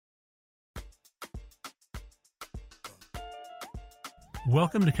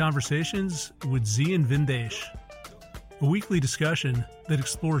Welcome to Conversations with Z and Vindesh, a weekly discussion that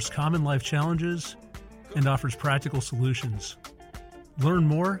explores common life challenges and offers practical solutions. Learn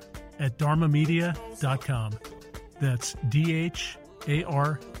more at dharmamedia.com. That's DHARMA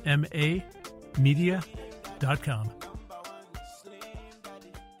media.com.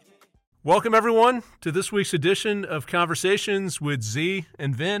 Welcome, everyone, to this week's edition of Conversations with Z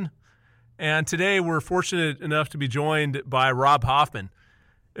and Vin. And today we're fortunate enough to be joined by Rob Hoffman.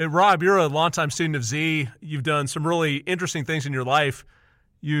 Rob, you're a longtime student of Z. You've done some really interesting things in your life.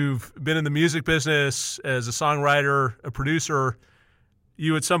 You've been in the music business as a songwriter, a producer.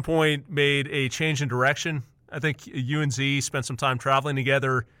 You at some point made a change in direction. I think you and Z spent some time traveling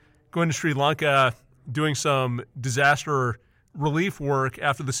together, going to Sri Lanka, doing some disaster relief work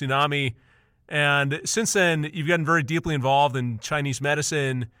after the tsunami. And since then, you've gotten very deeply involved in Chinese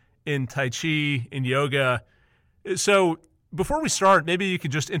medicine, in Tai Chi, in yoga. So before we start, maybe you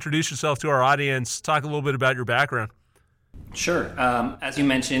could just introduce yourself to our audience, talk a little bit about your background. Sure. As you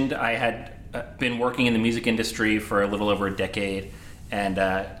mentioned, I had been working in the music industry for a little over a decade and,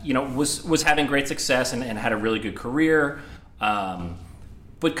 was having great success and had a really good career,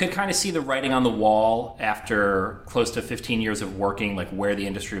 but could kind of see the writing on the wall after close to 15 years of working, like where the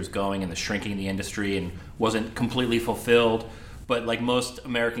industry was going and the shrinking of the industry, and wasn't completely fulfilled. But like most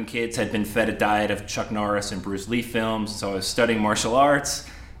American kids, had been fed a diet of Chuck Norris and Bruce Lee films. So I was studying martial arts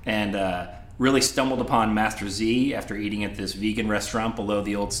and really stumbled upon Master Z after eating at this vegan restaurant below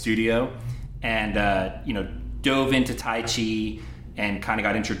the old studio, and dove into Tai Chi and kind of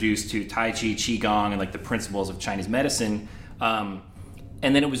got introduced to Tai Chi, Qigong, and like the principles of Chinese medicine. And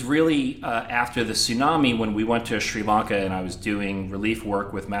then it was really after the tsunami when we went to Sri Lanka, and I was doing relief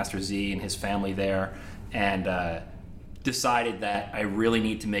work with Master Z and his family there, and decided that I really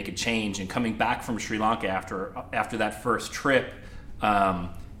need to make a change. And coming back from Sri Lanka after that first trip, and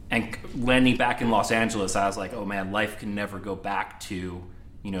landing back in Los Angeles, I was like, oh man, life can never go back to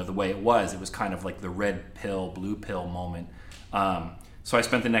the way it was. It was kind of like the red pill, blue pill moment. So I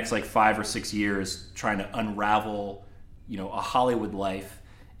spent the next 5 or 6 years trying to unravel a Hollywood life,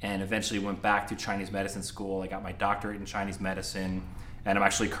 and eventually went back to Chinese medicine school. I got my doctorate in Chinese medicine, and I'm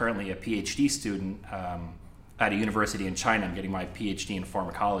actually currently a PhD student at a university in China. I'm getting my PhD in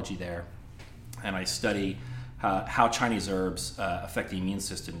pharmacology there, and I study how Chinese herbs affect the immune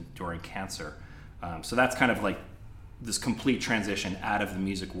system during cancer. So that's kind of like this complete transition out of the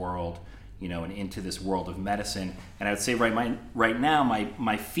music world, and into this world of medicine. And I would say right now,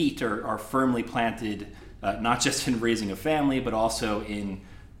 my feet are firmly planted, not just in raising a family, but also in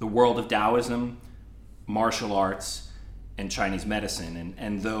the world of Taoism, martial arts, and Chinese medicine.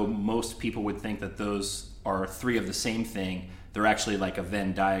 And though most people would think that those are three of the same thing, they're actually like a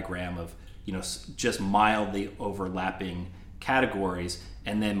Venn diagram of just mildly overlapping categories.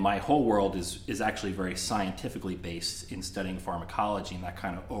 And then my whole world is actually very scientifically based in studying pharmacology, and that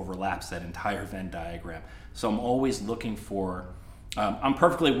kind of overlaps that entire Venn diagram. So I'm always looking for I'm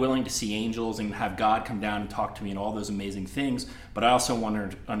perfectly willing to see angels and have God come down and talk to me and all those amazing things, but I also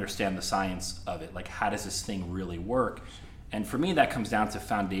want to understand the science of it. Like, how does this thing really work? And for me, that comes down to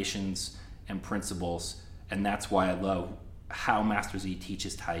foundations and principles, and that's why I love how Master Z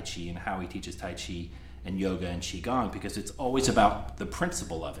teaches Tai Chi and how he teaches Tai Chi and yoga and Qigong, because it's always about the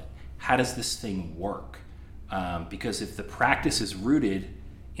principle of it. How does this thing work? Because if the practice is rooted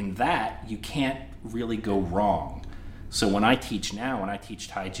in that, you can't really go wrong. So when I teach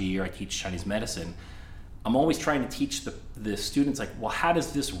Tai Chi or I teach Chinese medicine, I'm always trying to teach the students, like, well, how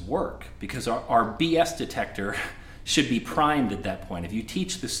does this work? Because our BS detector should be primed at that point. If you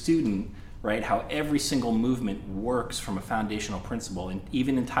teach the student, right, how every single movement works from a foundational principle, and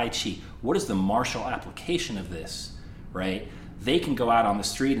even in Tai Chi, what is the martial application of this, right? They can go out on the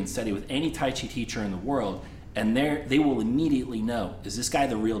street and study with any Tai Chi teacher in the world, and they will immediately know, is this guy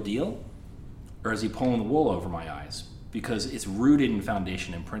the real deal? Or is he pulling the wool over my eyes? Because it's rooted in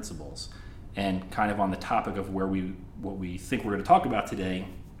foundation and principles. And kind of on the topic of what we think we're going to talk about today,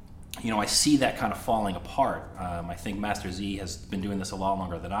 I see that kind of falling apart. I think Master Z has been doing this a lot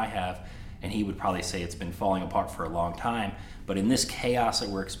longer than I have, and he would probably say it's been falling apart for a long time. But in this chaos that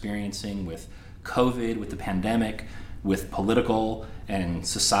we're experiencing with COVID, with the pandemic, with political and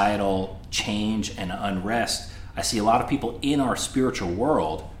societal change and unrest, I see a lot of people in our spiritual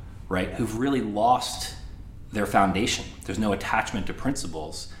world, right, who've really lost their foundation. There's no attachment to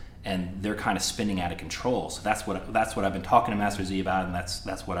principles, and they're kind of spinning out of control. So that's what I've been talking to Master Z about, and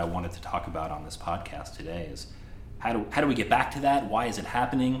that's what I wanted to talk about on this podcast today, is how do we get back to that? Why is it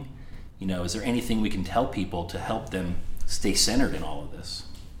happening? Is there anything we can tell people to help them stay centered in all of this?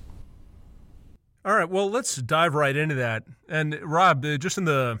 All right, well, let's dive right into that. And Rob, just in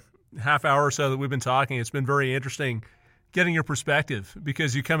the half hour or so that we've been talking, it's been very interesting getting your perspective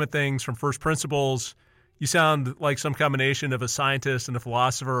because you come at things from first principles. You sound like some combination of a scientist and a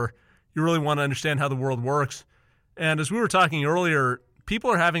philosopher. You really want to understand how the world works. And as we were talking earlier,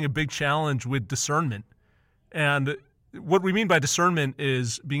 people are having a big challenge with discernment. And what we mean by discernment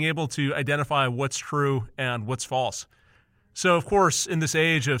is being able to identify what's true and what's false. So, of course, in this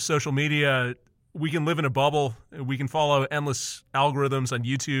age of social media, we can live in a bubble. We can follow endless algorithms on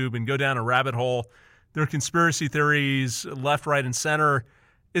YouTube and go down a rabbit hole. There are conspiracy theories left, right, and center.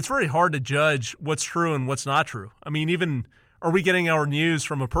 It's very hard to judge what's true and what's not true. I mean, even are we getting our news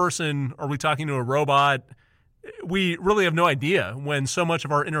from a person? Are we talking to a robot? We really have no idea when so much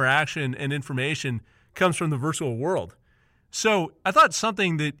of our interaction and information comes from the virtual world. So I thought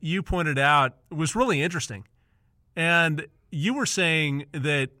something that you pointed out was really interesting. And you were saying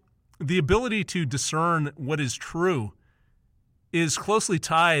that the ability to discern what is true is closely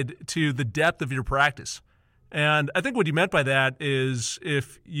tied to the depth of your practice. And I think what you meant by that is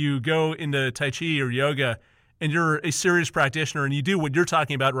if you go into Tai Chi or yoga and you're a serious practitioner and you do what you're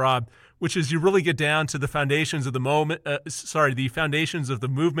talking about, Rob, which is you really get down to the foundations of the foundations of the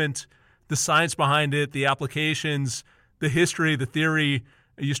movement, the science behind it, the applications, the history, the theory.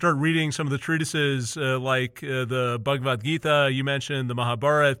 You start reading some of the treatises like the Bhagavad Gita, you mentioned the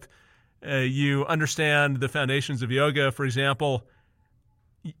Mahabharata. You understand the foundations of yoga, for example.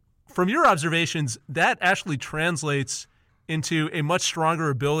 From your observations, that actually translates into a much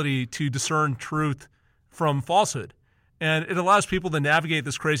stronger ability to discern truth from falsehood. And it allows people to navigate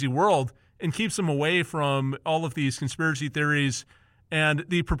this crazy world and keeps them away from all of these conspiracy theories and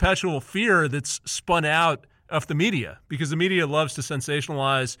the perpetual fear that's spun out of the media, because the media loves to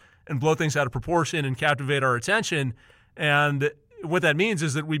sensationalize and blow things out of proportion and captivate our attention. And what that means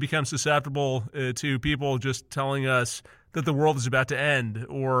is that we become susceptible to people just telling us that the world is about to end,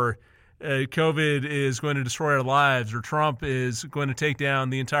 or COVID is going to destroy our lives, or Trump is going to take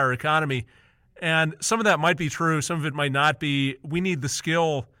down the entire economy. And some of that might be true, some of it might not be. We need the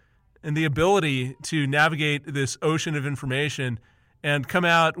skill and the ability to navigate this ocean of information and come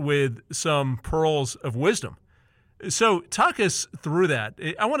out with some pearls of wisdom. So talk us through that.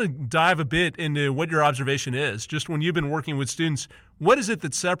 I want to dive a bit into what your observation is. Just when you've been working with students, what is it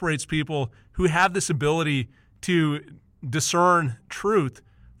that separates people who have this ability to discern truth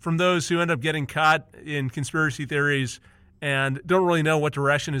from those who end up getting caught in conspiracy theories and don't really know what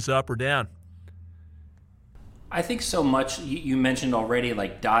direction is up or down? I think so much you mentioned already,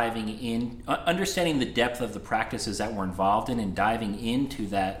 like diving in, understanding the depth of the practices that we're involved in and diving into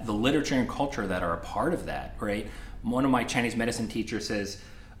that, the literature and culture that are a part of that, right? One of my Chinese medicine teachers says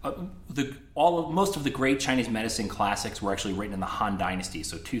most of the great Chinese medicine classics were actually written in the Han Dynasty,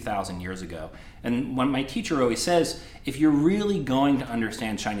 so 2,000 years ago. And when my teacher always says, if you're really going to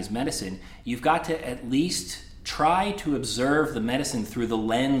understand Chinese medicine, you've got to at least try to observe the medicine through the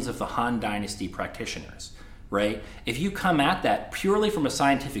lens of the Han Dynasty practitioners. Right? If you come at that purely from a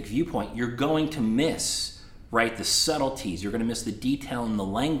scientific viewpoint, you're going to miss, right, the subtleties. You're going to miss the detail in the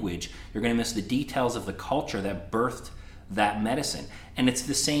language. You're going to miss the details of the culture that birthed that medicine. And it's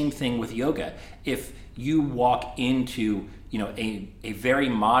the same thing with yoga. If you walk into, a very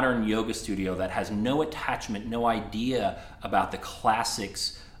modern yoga studio that has no attachment, no idea about the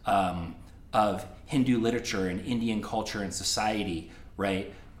classics of Hindu literature and Indian culture and society,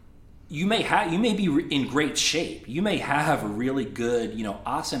 right? You may be in great shape. You may have a really good,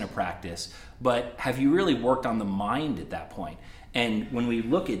 asana practice, but have you really worked on the mind at that point? And when we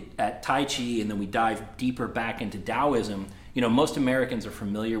look at Tai Chi and then we dive deeper back into Taoism, most Americans are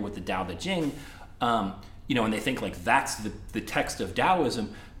familiar with the Tao Te Ching, and they think like that's the text of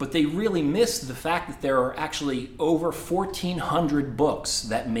Taoism, but they really miss the fact that there are actually over 1,400 books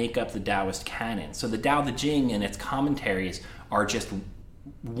that make up the Taoist canon. So the Tao Te Ching and its commentaries are just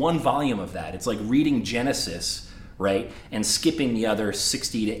one volume of that. It's like reading Genesis, right, and skipping the other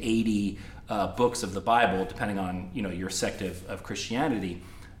 60 to 80 books of the Bible, depending on your sect of Christianity.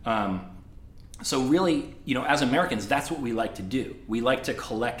 So really, as Americans, that's what we like to do. We like to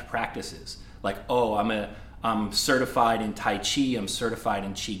collect practices. Like, I'm certified in Tai Chi, I'm certified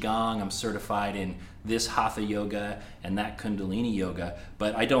in Qigong, I'm certified in this Hatha yoga and that Kundalini yoga,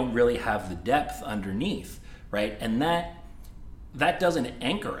 but I don't really have the depth underneath, right? And that doesn't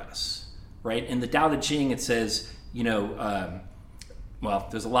anchor us, right? In the Tao Te Ching, it says,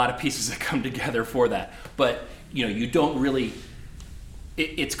 there's a lot of pieces that come together for that, but you don't really.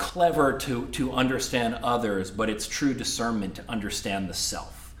 It's clever to understand others, but it's true discernment to understand the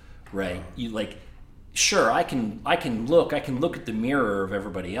self, right? sure, I can look at the mirror of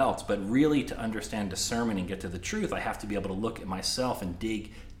everybody else, but really to understand discernment and get to the truth, I have to be able to look at myself and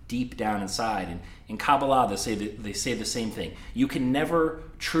dig deep down inside. And in Kabbalah, they say the same thing. You can never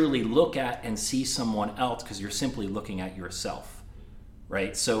truly look at and see someone else because you're simply looking at yourself,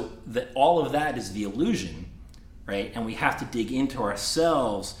 right? So all of that is the illusion, right? And we have to dig into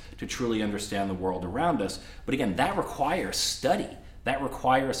ourselves to truly understand the world around us. But again, that requires study. That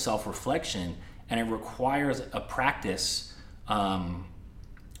requires self-reflection. And it requires a practice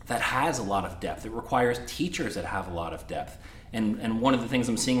that has a lot of depth. It requires teachers that have a lot of depth. And one of the things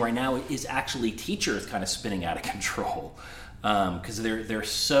I'm seeing right now is actually teachers kind of spinning out of control because they're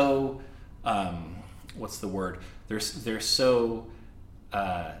so what's the word? They're so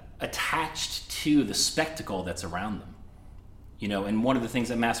attached to the spectacle that's around them. You know, and one of the things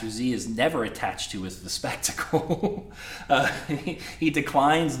that Master Z is never attached to is the spectacle. He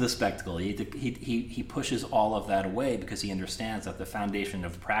declines the spectacle. He pushes all of that away because he understands that the foundation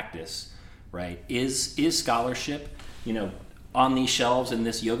of practice, right, is scholarship. You know, on these shelves in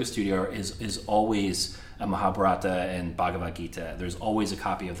this yoga studio is always a Mahabharata and Bhagavad Gita. There's always a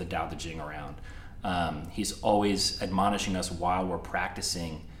copy of the Tao Te Ching around. He's always admonishing us while we're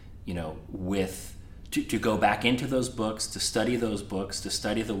practicing, you know, to go back into those books, to study those books, to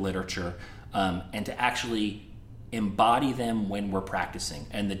study the literature, and to actually embody them when we're practicing.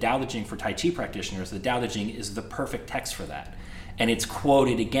 And the Tao Te Ching for Tai Chi practitioners, the Tao Te Ching is the perfect text for that. And it's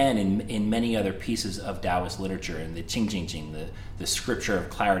quoted again in many other pieces of Taoist literature. And the Qing Jing Jing, the scripture of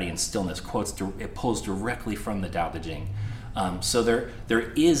clarity and stillness, it pulls directly from the Tao Te Ching. So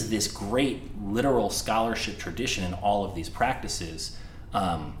there is this great literal scholarship tradition in all of these practices.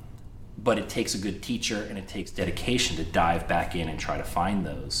 But it takes a good teacher and it takes dedication to dive back in and try to find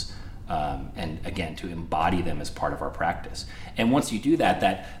those, and again to embody them as part of our practice. And once you do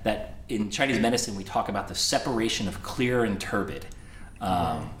that in Chinese medicine we talk about the separation of clear and turbid.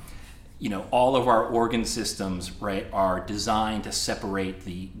 You know, all of our organ systems, right, are designed to separate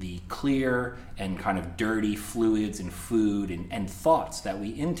the clear and kind of dirty fluids and food and thoughts that we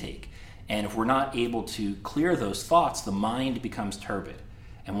intake. And if we're not able to clear those thoughts, the mind becomes turbid.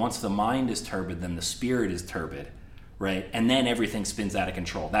 And once the mind is turbid, then the spirit is turbid, right? And then everything spins out of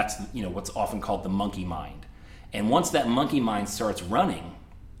control. That's, you know, what's often called the monkey mind. And once that monkey mind starts running,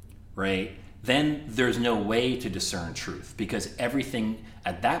 right, then there's no way to discern truth because everything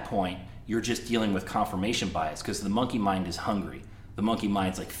at that point, you're just dealing with confirmation bias because the monkey mind is hungry. The monkey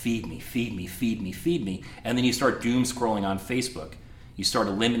mind's like, feed me, feed me, feed me, feed me. And then you start doom scrolling on Facebook. You start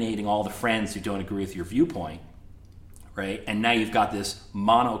eliminating all the friends who don't agree with your viewpoint. Right? And now you've got this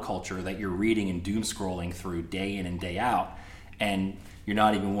monoculture that you're reading and doom scrolling through day in and day out, and you're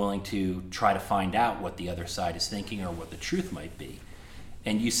not even willing to try to find out what the other side is thinking or what the truth might be.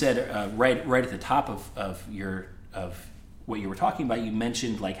 And you said right at the top of what you were talking about, you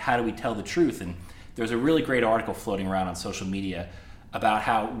mentioned like how do we tell the truth? And there's a really great article floating around on social media about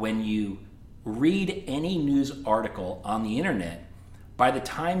how when you read any news article on the internet, by the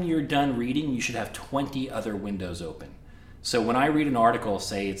time you're done reading, you should have 20 other windows open. So when I read an article,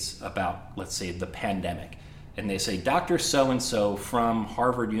 say it's about, let's say, the pandemic, and they say, Dr. So-and-so from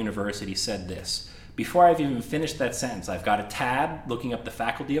Harvard University said this. Before I've even finished that sentence, I've got a tab looking up the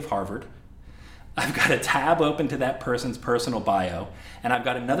faculty of Harvard. I've got a tab open to that person's personal bio, and I've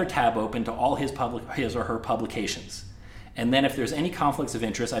got another tab open to all his or her publications. And then if there's any conflicts of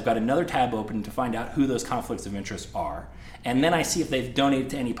interest, I've got another tab open to find out who those conflicts of interest are. And then I see if they've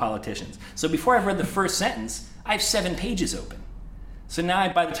donated to any politicians. So before I've read the first sentence, I have 7 pages open. So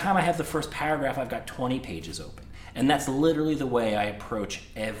now by the time I have the first paragraph, I've got 20 pages open. And that's literally the way I approach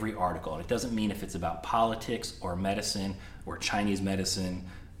every article. And it doesn't mean if it's about politics or medicine or Chinese medicine,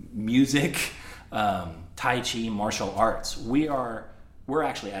 music, Tai Chi, martial arts. We're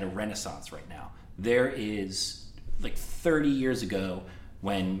actually at a renaissance right now. There is, like 30 years ago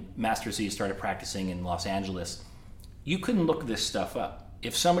when Master Z started practicing in Los Angeles, you couldn't look this stuff up.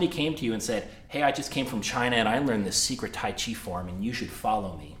 If somebody came to you and said, hey, I just came from China and I learned this secret Tai Chi form and you should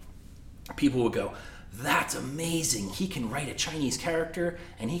follow me, people would go, that's amazing. He can write a Chinese character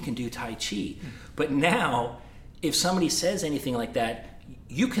and he can do Tai Chi. But now, if somebody says anything like that,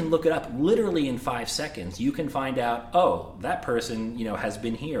 you can look it up literally in 5 seconds. You can find out, oh, that person, you know, has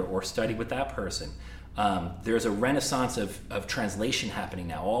been here or studied with that person. There's a renaissance of translation happening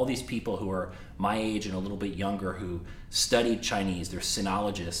now. All these people who are my age and a little bit younger who studied Chinese, they're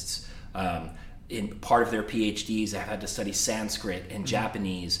sinologists. In part of their PhDs, have had to study Sanskrit and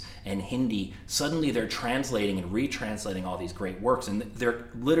Japanese and Hindi. Suddenly they're translating and retranslating all these great works. And they're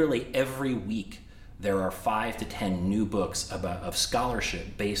literally every week, there are 5 to 10 new books of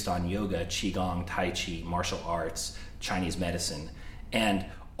scholarship based on yoga, qigong, tai chi, martial arts, Chinese medicine, and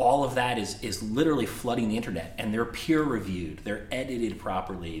all of that is literally flooding the internet, and they're peer reviewed, they're edited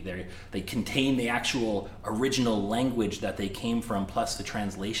properly, they contain the actual original language that they came from plus the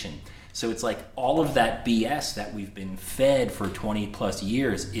translation. So it's like all of that BS that we've been fed for 20 plus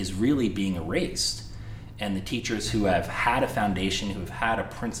years is really being erased. And the teachers who have had a foundation, who have had a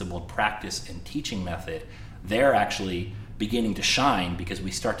principled practice and teaching method, they're actually beginning to shine because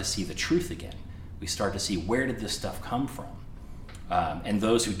we start to see the truth again. We start to see, where did this stuff come from? And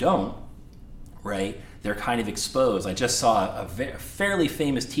those who don't, right, they're kind of exposed. I just saw a fairly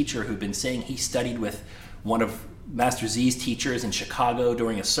famous teacher who'd been saying he studied with one of Master Z's teachers in Chicago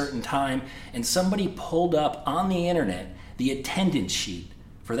during a certain time, and somebody pulled up on the internet the attendance sheet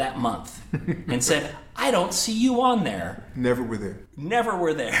for that month and said, I don't see you on there. Never were there. Never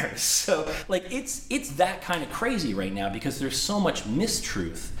were there. So like it's that kind of crazy right now because there's so much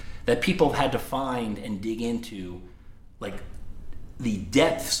mistruth that people have had to find and dig into, like the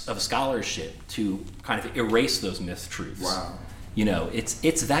depths of scholarship to kind of erase those mistruths. Wow. You know,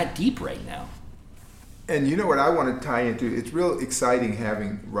 it's that deep right now. And you know what I want to tie into? It's real exciting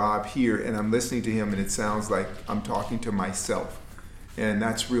having Rob here, and I'm listening to him, and it sounds like I'm talking to myself. And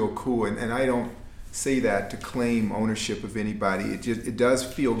that's real cool. And I don't say that to claim ownership of anybody. It does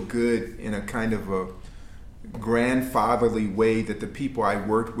feel good in a kind of a grandfatherly way that the people I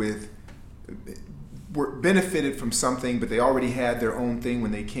worked with were benefited from something, but they already had their own thing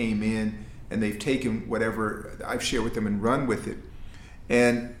when they came in, and they've taken whatever I've shared with them and run with it.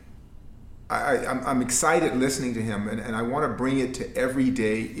 And I'm excited listening to him, and I want to bring it to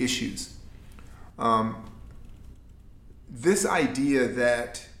everyday issues. This idea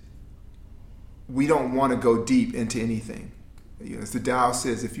that we don't want to go deep into anything. You know, as the Tao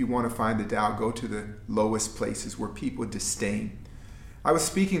says, if you want to find the Tao, go to the lowest places where people disdain. I was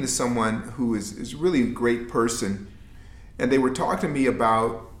speaking to someone who is really a great person, and they were talking to me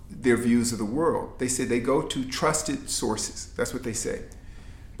about their views of the world. They said they go to trusted sources. That's what they say.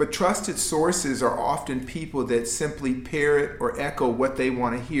 But trusted sources are often people that simply parrot or echo what they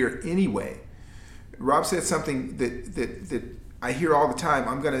want to hear anyway. Rob said something that I hear all the time.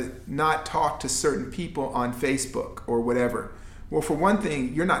 I'm going to not talk to certain people on Facebook or whatever. Well, for one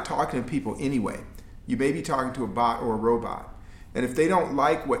thing, you're not talking to people anyway. You may be talking to a bot or a robot. And if they don't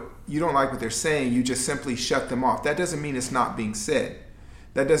like what they're saying, you just simply shut them off. That doesn't mean it's not being said.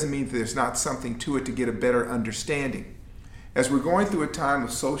 That doesn't mean that there's not something to it to get a better understanding. As we're going through a time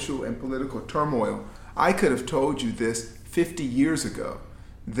of social and political turmoil, I could have told you this 50 years ago,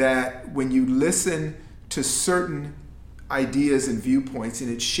 that when you listen to certain ideas and viewpoints and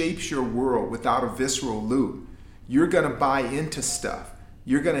it shapes your world without a visceral loop, you're going to buy into stuff.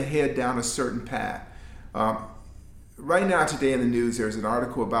 You're going to head down a certain path. Right now today in the news, there's an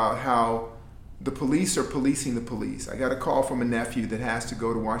article about how the police are policing the police. I got a call from a nephew that has to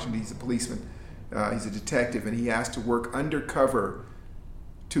go to Washington. He's a policeman. He's a detective, and he has to work undercover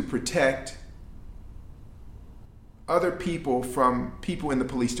to protect other people from people in the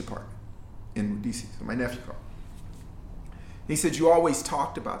police department in DC. So my nephew called. He said, you always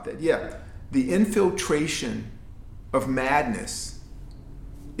talked about that. Yeah, the infiltration of madness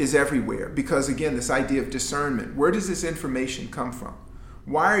is everywhere because, again, this idea of discernment. Where does this information come from?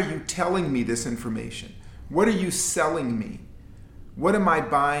 Why are you telling me this information? What are you selling me? What am I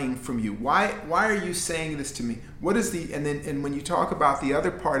buying from you? Why are you saying this to me? What is and when you talk about the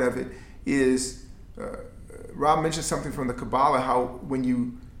other part of it is, Rob mentioned something from the Kabbalah, how when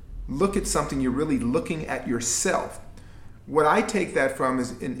you look at something, you're really looking at yourself. What I take that from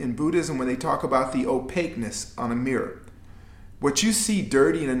is in Buddhism, when they talk about the opaqueness on a mirror. What you see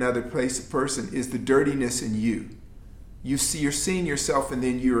dirty in another person is the dirtiness in you. You're seeing yourself, and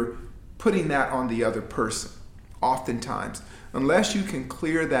then you're putting that on the other person, oftentimes. Unless you can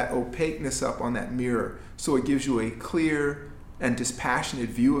clear that opaqueness up on that mirror so it gives you a clear and dispassionate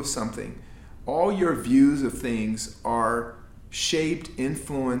view of something, all your views of things are shaped,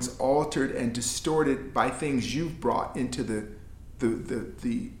 influenced, altered, and distorted by things you've brought into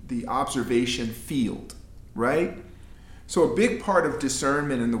the observation field, right? So a big part of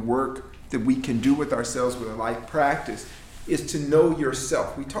discernment and the work that we can do with ourselves with a life practice is to know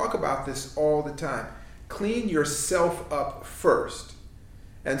yourself. We talk about this all the time. Clean yourself up first.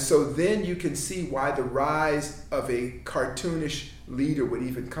 And so then you can see why the rise of a cartoonish leader would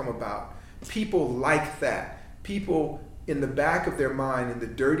even come about. People like that. People in the back of their mind, in the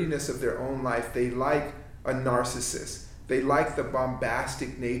dirtiness of their own life, they like a narcissist. They like the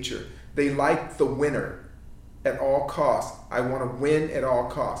bombastic nature. They like the winner at all costs. I want to win at all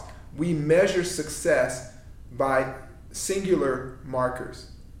costs. we measure success by singular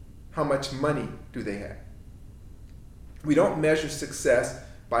markers. How much money do they have? We don't measure success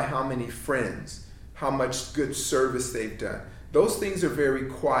by how many friends, how much good service they've done. Those things are very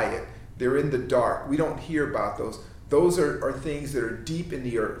quiet. They're in the dark. We don't hear about those. Those are things that are deep in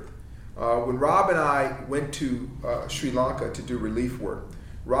the earth. When Rob and I went to Sri Lanka to do relief work,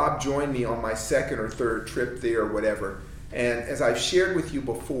 Rob joined me on my second or third trip there or whatever. And as I've shared with you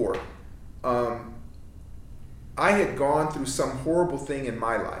before, I had gone through some horrible thing in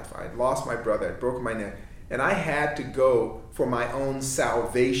my life. I had lost my brother, I had broken my neck, and I had to go for my own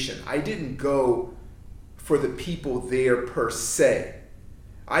salvation. I didn't go for the people there per se.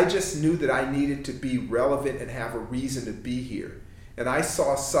 I just knew that I needed to be relevant and have a reason to be here. And I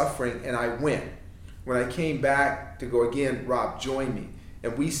saw suffering and I went. When I came back to go again, Rob joined me.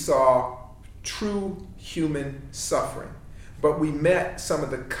 And we saw true human suffering. But we met some of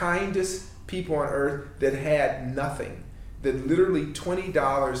the kindest people on earth that had nothing. That literally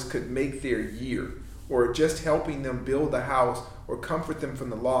 $20 could make their year. Or just helping them build a house or comfort them from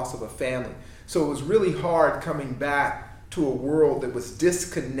the loss of a family. So it was really hard coming back to a world that was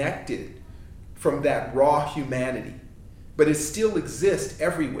disconnected from that raw humanity. But it still exists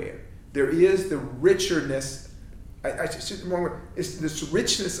everywhere. There is the richness, it's this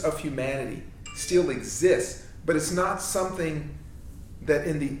richness of humanity still exists, but it's not something that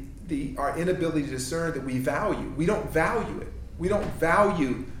in our inability to discern that we value. We don't value it. We don't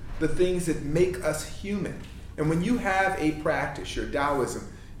value the things that make us human. And when you have a practice, your Taoism,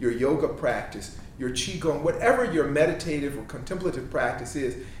 your yoga practice, your Qigong, whatever your meditative or contemplative practice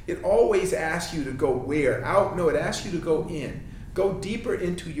is, it always asks you to go where? Out? No, it asks you to go in. Go deeper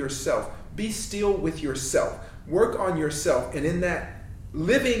into yourself. Be still with yourself. Work on yourself. And in that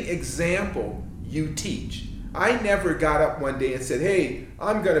living example, you teach. I never got up one day and said, hey,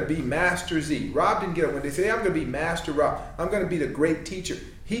 I'm going to be Master Z. Rob didn't get up one day and say, hey, I'm going to be Master Rob. I'm going to be the great teacher.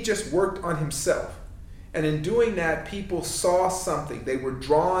 He just worked on himself. And in doing that, people saw something. They were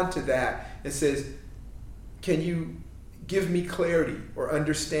drawn to that and says, can you give me clarity or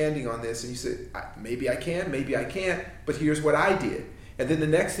understanding on this? And you said, maybe I can, maybe I can't, but here's what I did. And then the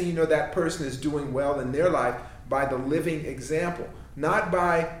next thing you know, that person is doing well in their life by the living example, not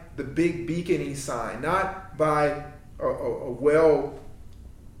by the big beaconing sign, not by a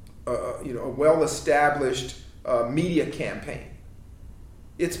well-established media campaign.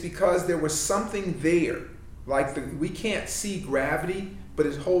 It's because there was something there, like we can't see gravity, but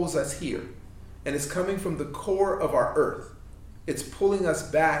it holds us here. And it's coming from the core of our earth. It's pulling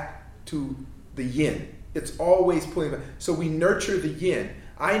us back to the yin. It's always pulling back. So we nurture the yin.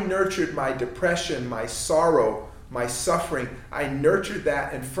 I nurtured my depression, my sorrow, my suffering. I nurtured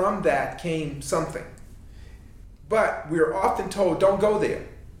that, and from that came something. But we're often told, don't go there.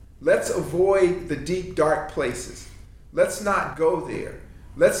 Let's avoid the deep, dark places. Let's not go there.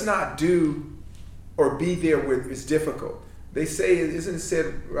 Let's not do or be there where it's difficult. They say, isn't it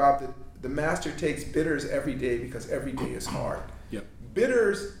said, Rob, that the master takes bitters every day because every day is hard. Yep.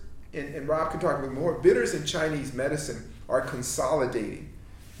 Bitters, and Rob can talk a bit more, bitters in Chinese medicine are consolidating.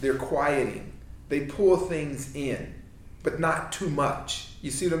 They're quieting. They pull things in, but not too much.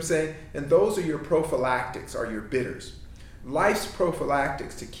 You see what I'm saying? And those are your prophylactics, are your bitters. Life's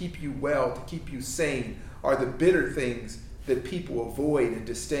prophylactics to keep you well, to keep you sane, are the bitter things that people avoid and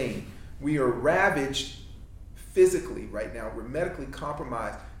disdain. We are ravaged physically right now. We're medically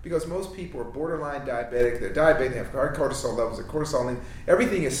compromised because most people are borderline diabetic. They're diabetic, they have high cortisol levels, their cortisol,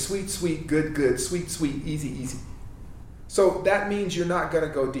 everything is sweet, sweet, good, good, sweet, sweet, easy, easy. So that means you're not going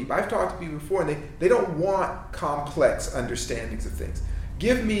to go deep. I've talked to people before, and they don't want complex understandings of things.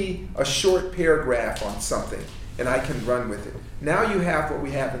 Give me a short paragraph on something, and I can run with it. Now you have what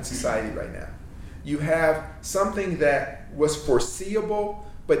we have in society right now. You have something that was foreseeable,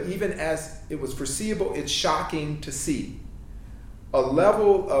 but even as it was foreseeable, it's shocking to see. A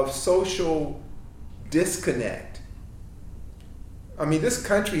level of social disconnect. I mean, this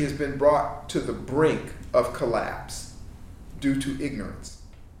country has been brought to the brink of collapse due to ignorance.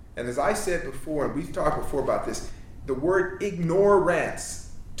 And as I said before, and we've talked before about this, the word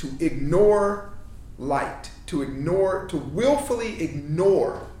ignorance, to ignore light, to willfully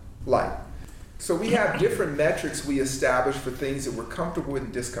ignore light. So we have different metrics we establish for things that we're comfortable with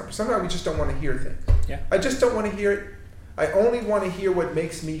and discomfort. Sometimes we just don't want to hear things. Yeah. I just don't want to hear it. I only want to hear what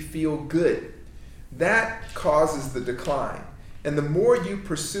makes me feel good. That causes the decline. And the more you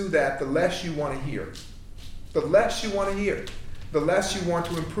pursue that, the less you want to hear. The less you want to hear. The less you want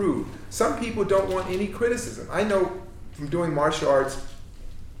to improve. Some people don't want any criticism. I know from doing martial arts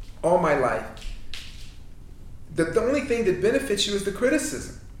all my life that the only thing that benefits you is the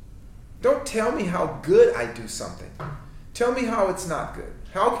criticism. Don't tell me how good I do something. Tell me how it's not good.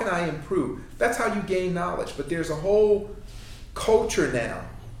 How can I improve? That's how you gain knowledge. But there's a whole culture now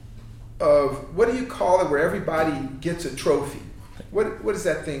of, what do you call it, where everybody gets a trophy? What is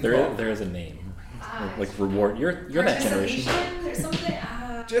that thing called? There is a name. Like reward. You're that generation. There's something.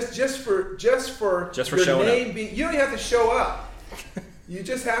 Just for your showing name up. being, you don't have to show up. You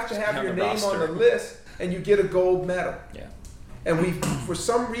just have to have your the name roster on the list, and you get a gold medal. Yeah. And for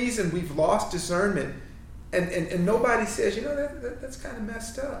some reason, we've lost discernment, and nobody says, that's kind of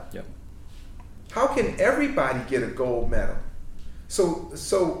messed up. Yep. How can everybody get a gold medal?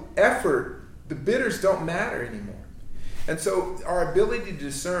 So effort, the bitters don't matter anymore. And so our ability to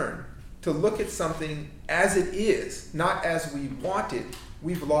discern, to look at something as it is, not as we want it,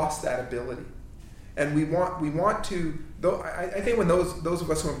 we've lost that ability. And we want to, though I think when those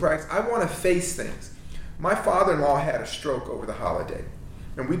of us who are in practice, I want to face things. My father-in-law had a stroke over the holiday,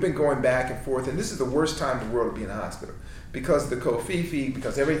 and we've been going back and forth, and this is the worst time in the world to be in a hospital. Because of the Kofifi,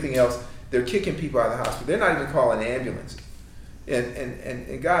 because everything else, they're kicking people out of the hospital. They're not even calling ambulances.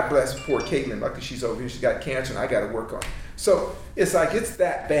 And God bless poor Caitlin, luckily she's over here, she's got cancer, and I got to work on it. So it's like, it's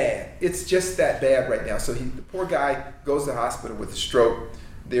that bad. It's just that bad right now. So the poor guy goes to the hospital with a stroke.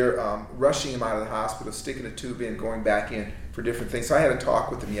 They're rushing him out of the hospital, sticking a tube in, going back in for different things. So I had a talk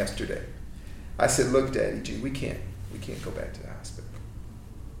with him yesterday. I said, look, Daddy G, we can't go back to the hospital.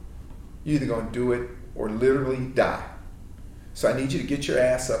 You're either going to do it or literally die. So I need you to get your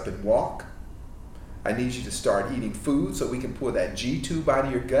ass up and walk. I need you to start eating food so we can pull that G tube out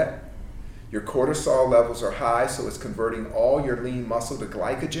of your gut. Your cortisol levels are high, so it's converting all your lean muscle to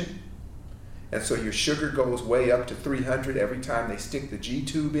glycogen. And so your sugar goes way up to 300 every time they stick the G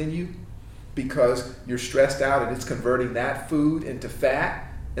tube in you, because you're stressed out and it's converting that food into fat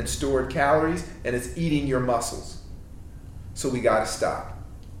and stored calories, and it's eating your muscles. So we got to stop.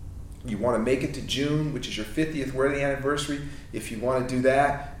 You want to make it to June, which is your 50th wedding anniversary. If you want to do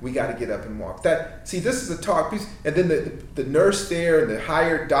that, we got to get up and walk. See, this is a talk piece. And then the nurse there and the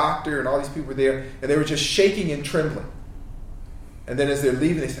hired doctor and all these people were there, and they were just shaking and trembling. And then as they're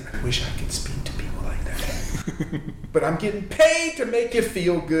leaving, they said, I wish I could speak to people like that. But I'm getting paid to make you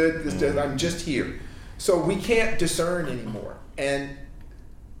feel good because I'm just here. So we can't discern anymore. And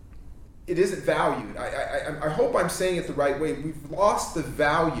it isn't valued. I hope I'm saying it the right way. We've lost the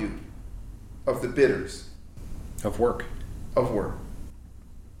value of the bitters. Of work.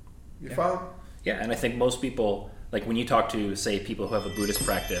 You follow? Yeah, and I think most people, like when you talk to, say, people who have a Buddhist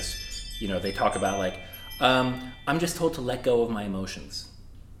practice, they talk about like, I'm just told to let go of my emotions.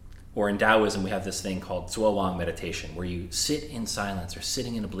 Or in Taoism, we have this thing called Tsuowang meditation, where you sit in silence or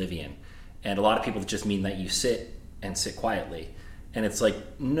sitting in oblivion. And a lot of people just mean that you sit quietly. And it's like,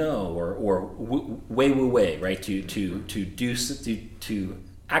 no, or wei wu wei, right? To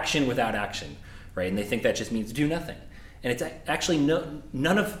action without action, right? And they think that just means do nothing. And it's actually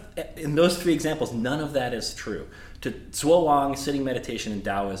none of, in those three examples, none of that is true. To Tsuowang, sitting meditation in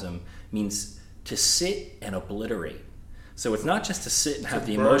Taoism, means to sit and obliterate. So it's not just to sit and have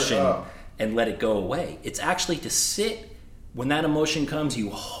the emotion and let it go away. It's actually to sit, when that emotion comes, you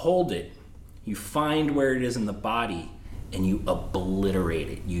hold it, you find where it is in the body, and you obliterate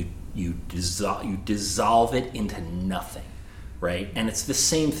it. You dissolve it into nothing, right? And it's the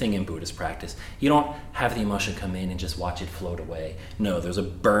same thing in Buddhist practice. You don't have the emotion come in and just watch it float away. No, there's a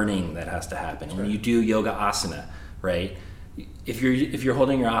burning that has to happen. And when you do yoga asana, right? If you're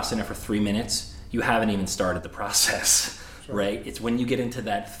holding your asana for 3 minutes, you haven't even started the process, right? It's when you get into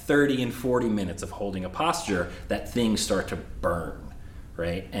that 30 and 40 minutes of holding a posture that things start to burn.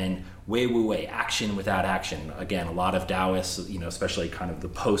 Right? And wei wu wei, action without action. Again, a lot of Taoists, especially kind of the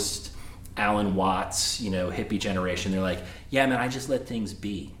post Alan Watts, hippie generation, they're like, yeah, man, I just let things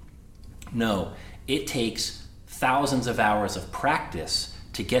be. No, it takes thousands of hours of practice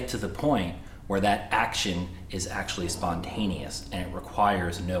to get to the point where that action is actually spontaneous and it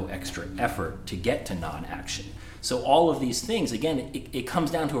requires no extra effort to get to non-action. So all of these things, again, it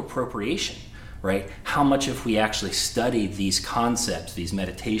comes down to appropriation. Right? How much if we actually study these concepts, these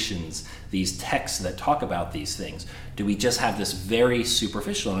meditations, these texts that talk about these things? Do we just have this very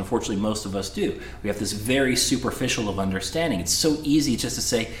superficial, and unfortunately most of us do, we have this very superficial of understanding. It's so easy just to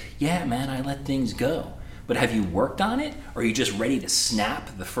say, yeah, man, I let things go. But have you worked on it? Or are you just ready to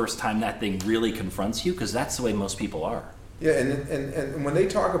snap the first time that thing really confronts you? Because that's the way most people are. Yeah, and when they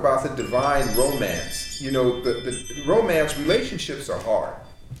talk about the divine romance, the romance relationships are hard.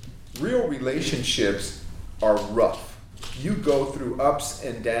 Real relationships are rough. You go through ups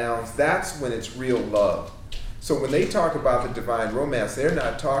and downs. That's when it's real love. So when they talk about the divine romance, they're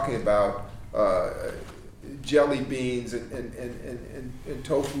not talking about jelly beans and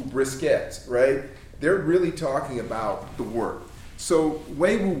tofu briskets, right? They're really talking about the work. So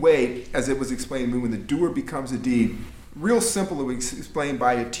Wei Wu Wei, as it was explained to me, when the doer becomes a deed, real simple, it was explained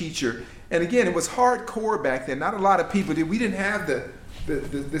by a teacher. And again, it was hardcore back then. Not a lot of people did. We didn't have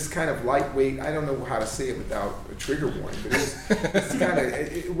this kind of lightweight, I don't know how to say it without a trigger warning, but it's kind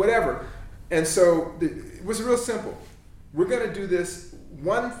of, whatever. And so it was real simple. We're going to do this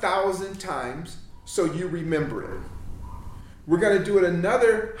 1,000 times so you remember it. We're going to do it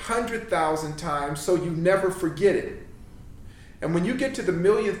another 100,000 times so you never forget it. And when you get to the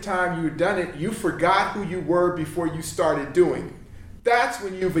millionth time you've done it, you forgot who you were before you started doing it. That's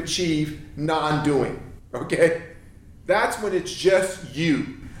when you've achieved non-doing, okay? That's when it's just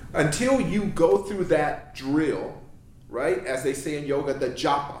you. Until you go through that drill, right? As they say in yoga, the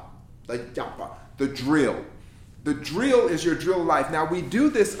japa, the drill. The drill is your drill life. Now, we do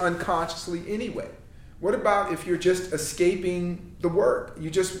this unconsciously anyway. What about if you're just escaping the work? You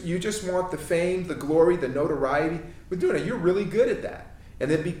just want the fame, the glory, the notoriety. We're doing it. You're really good at that.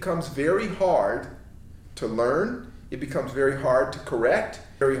 And it becomes very hard to learn. It becomes very hard to correct,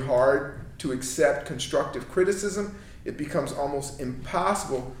 very hard to accept constructive criticism. It becomes almost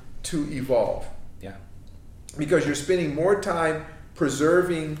impossible to evolve. Yeah. Because you're spending more time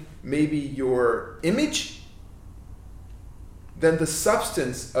preserving maybe your image than the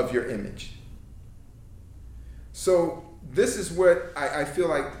substance of your image. So this is what I feel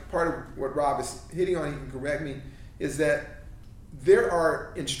like part of what Rob is hitting on, he can correct me, is that there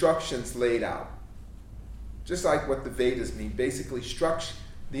are instructions laid out. Just like what the Vedas mean, basically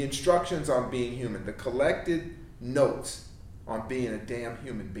the instructions on being human, the collected notes on being a damn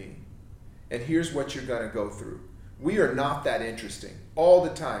human being. And here's what you're going to go through. We are not that interesting all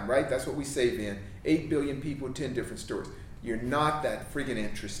the time, right? That's what we say, Vin. 8 billion people, 10 different stories. You're not that friggin'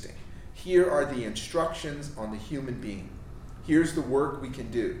 interesting. Here are the instructions on the human being. Here's the work we can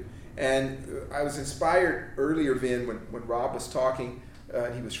do. And I was inspired earlier, Vin, when Rob was talking,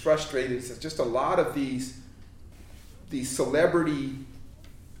 he was frustrated. He says just a lot of these celebrity,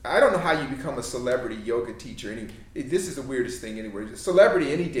 I don't know how you become a celebrity yoga teacher. This is the weirdest thing anywhere.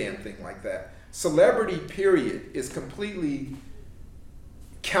 Celebrity, any damn thing like that. Celebrity, period, is completely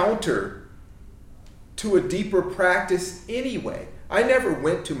counter to a deeper practice anyway. I never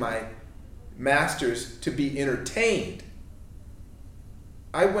went to my masters to be entertained.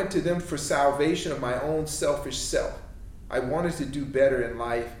 I went to them for salvation of my own selfish self. I wanted to do better in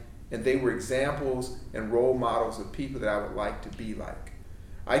life, and they were examples and role models of people that I would like to be like.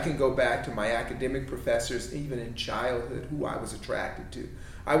 I can go back to my academic professors, even in childhood, who I was attracted to.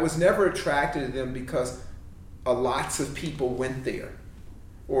 I was never attracted to them because lots of people went there,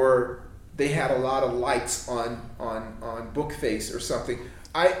 or they had a lot of likes on Bookface or something.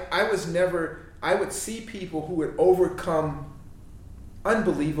 I would see people who had overcome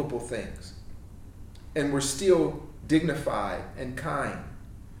unbelievable things and were still dignified and kind.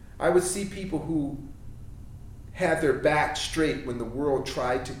 I would see people who had their back straight when the world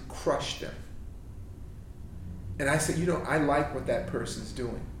tried to crush them. And I said, I like what that person's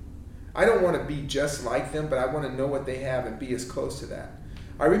doing. I don't want to be just like them, but I want to know what they have and be as close to that.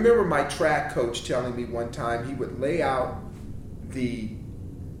 I remember my track coach telling me one time he would lay out the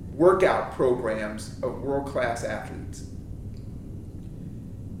workout programs of world-class athletes.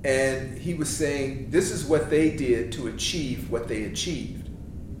 And he was saying, this is what they did to achieve what they achieved.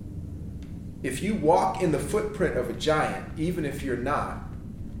 If you walk in the footprint of a giant, even if you're not,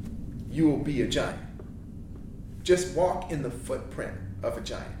 you will be a giant. Just walk in the footprint of a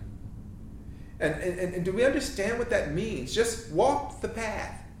giant. And do we understand what that means? Just walk the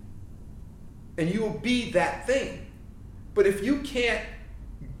path, and you will be that thing. But if you can't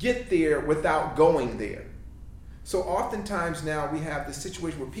get there without going there, so oftentimes now we have the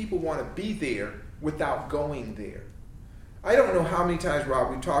situation where people want to be there without going there. I don't know how many times,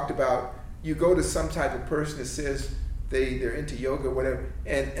 Rob, we talked about you go to some type of person that says they're into yoga or whatever,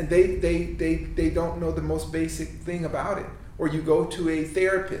 and they don't know the most basic thing about it. Or you go to a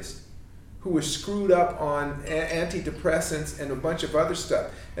therapist who is screwed up on antidepressants and a bunch of other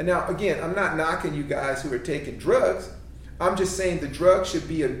stuff. And now, again, I'm not knocking you guys who are taking drugs. I'm just saying the drug should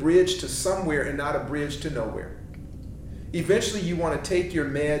be a bridge to somewhere and not a bridge to nowhere. Eventually, you want to take your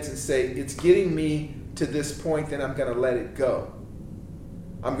meds and say, it's getting me to this point, then I'm going to let it go.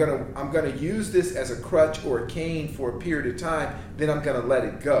 I'm going to use this as a crutch or a cane for a period of time, then I'm going to let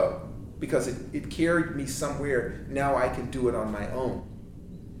it go because it carried me somewhere. Now I can do it on my own.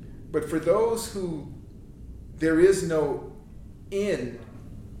 But for those who there is no end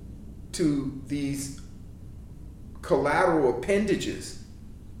to these collateral appendages,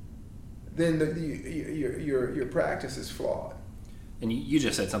 then your practice is flawed. And you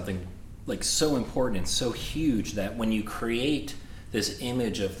just said something like so important and so huge, that when you create this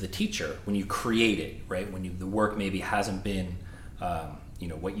image of the teacher, when you create it, right, when the work maybe hasn't been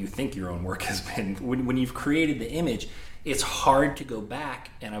what you think your own work has been, when you've created the image, it's hard to go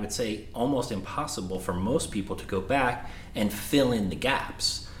back, and I would say almost impossible for most people to go back and fill in the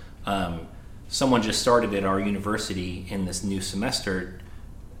gaps. Someone just started at our university in this new semester.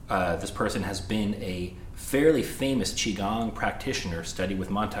 This person has been a fairly famous Qigong practitioner, studied with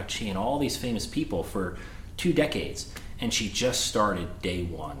Mantak Chi and all these famous people for 2 decades. And she just started day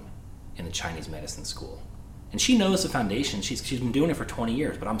 1 in the Chinese medicine school. And she knows the foundation. She's been doing it for 20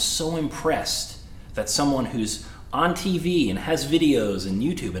 years. But I'm so impressed that someone who's on TV and has videos and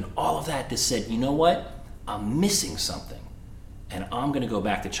YouTube and all of that just said, you know what? I'm missing something. And I'm going to go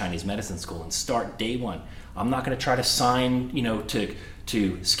back to Chinese medicine school and start day 1. I'm not going to try to sign,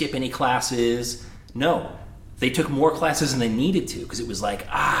 to skip any classes. No, they took more classes than they needed to, because it was like,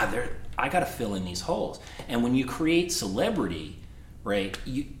 I got to fill in these holes. And when you create celebrity, right,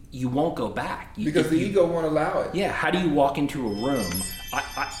 you won't go back. Because the ego won't allow it. Yeah, how do you walk into a room?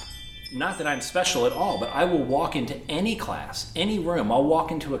 Not that I'm special at all, but I will walk into any class, any room. I'll walk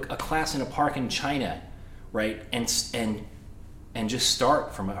into a class in a park in China, right, and just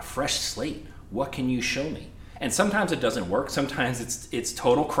start from a fresh slate. What can you show me? And sometimes it doesn't work. Sometimes it's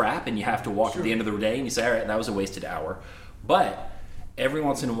total crap, and you have to walk at the end of the day and you say, all right, that was a wasted hour. But every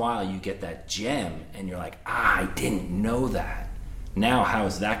once in a while you get that gem and you're like, I didn't know that. Now how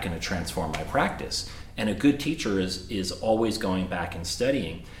is that going to transform my practice? And a good teacher is always going back and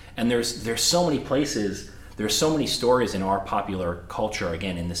studying. And there's so many places, there's so many stories in our popular culture,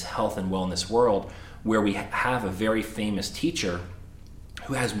 again, in this health and wellness world, where we have a very famous teacher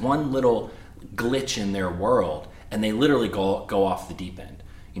who has one little glitch in their world and they literally go off the deep end.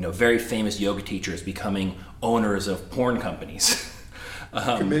 Very famous yoga teachers becoming owners of porn companies.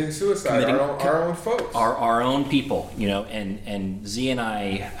 Committing suicide, our own folks. Our own people, and Z and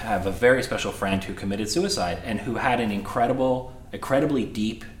I have a very special friend who committed suicide and who had an incredibly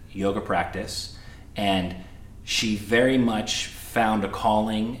deep yoga practice, and she very much found a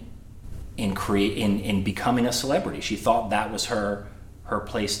calling in becoming a celebrity. She thought that was her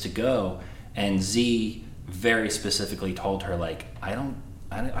place to go, and Z very specifically told her, like,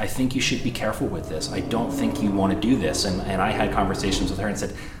 I think you should be careful with this. I don't think you want to do this. And I had conversations with her and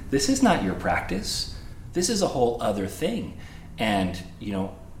said, this is not your practice. This is a whole other thing. And,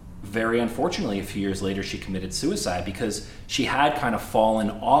 very unfortunately, a few years later, she committed suicide because she had kind of fallen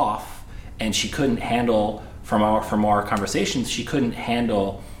off, and she couldn't handle, from our conversations, she couldn't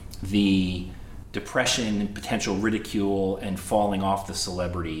handle the depression and potential ridicule and falling off the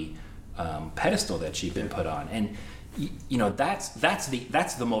celebrity pedestal that she'd been put on. And that's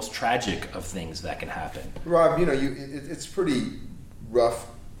the most tragic of things that can happen. Rob, it's pretty rough,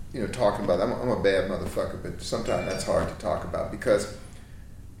 talking about that. I'm a bad motherfucker, but sometimes that's hard to talk about, because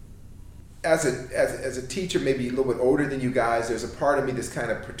as a teacher, maybe a little bit older than you guys, there's a part of me that's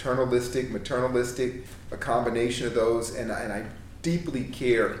kind of paternalistic, maternalistic, a combination of those, and I deeply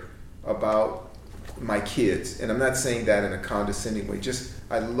care about my kids. And I'm not saying that in a condescending way. Just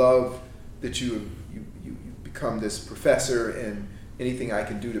I love that you become this professor, and anything I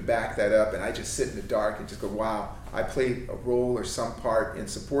can do to back that up, and I just sit in the dark and just go, wow, I played a role or some part in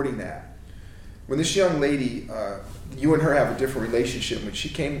supporting that. When this young lady, you and her have a different relationship, when she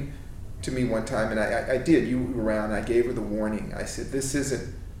came to me one time, and I did, you were around, I gave her the warning. I said, this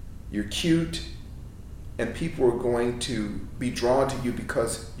isn't, you're cute, and people are going to be drawn to you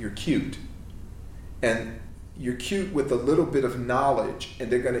because you're cute. And you're cute with a little bit of knowledge,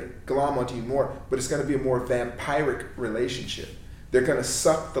 and they're going to glom onto you more, but it's going to be a more vampiric relationship. They're going to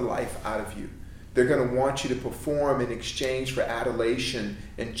suck the life out of you. They're going to want you to perform in exchange for adulation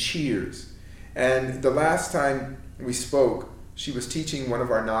and cheers. And the last time we spoke, she was teaching one of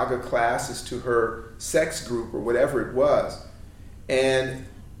our Naga classes to her sex group or whatever it was. And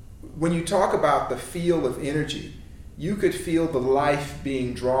when you talk about the field of energy, you could feel the life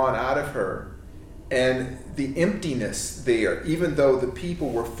being drawn out of her and the emptiness there, even though the people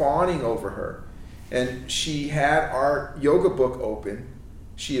were fawning over her. And she had our yoga book open.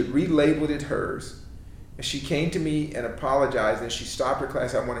 She had relabeled it hers. And she came to me and apologized, and she stopped her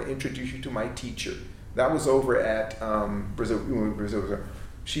class. I want to introduce you to my teacher. That was over at Brazil.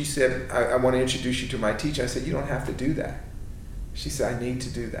 She said, I want to introduce you to my teacher. I said, you don't have to do that. She said, I need to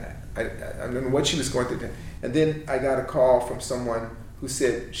do that. I don't know what she was going through. And then I got a call from someone who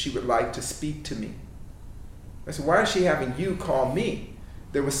said she would like to speak to me. I said, why is she having you call me?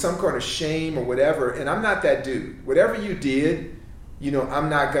 There was some kind of shame or whatever, and I'm not that dude. Whatever you did, I'm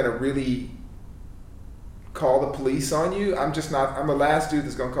not going to really call the police on you. I'm the last dude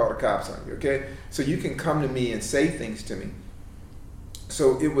that's going to call the cops on you, okay? So you can come to me and say things to me.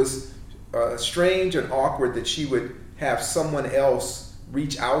 So it was strange and awkward that she would have someone else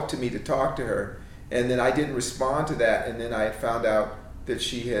reach out to me to talk to her, and then I didn't respond to that, and then I had found out that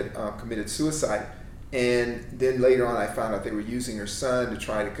she had committed suicide. And then later on I found out they were using her son to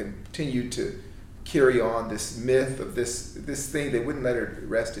try to continue to carry on this myth of this thing. They wouldn't let her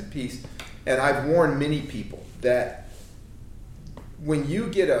rest in peace. And I've warned many people that when you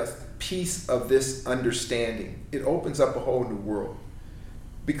get a piece of this understanding, it opens up a whole new world.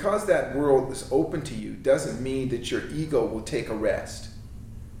 Because that world is open to you doesn't mean that your ego will take a rest.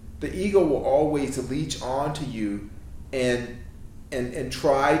 The ego will always leech onto you and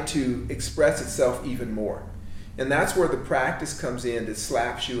try to express itself even more. And that's where the practice comes in that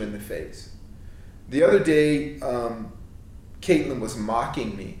slaps you in the face. The other day, Caitlin was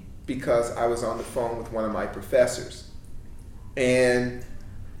mocking me because I was on the phone with one of my professors. And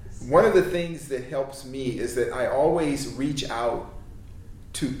one of the things that helps me is that I always reach out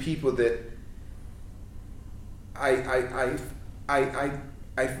to people that I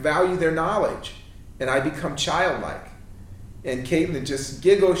value their knowledge, and I become childlike. And Caitlin just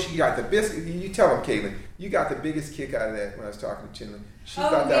giggles. She got the best. You tell them, Caitlin, you got the biggest kick out of that when I was talking to Chinley. She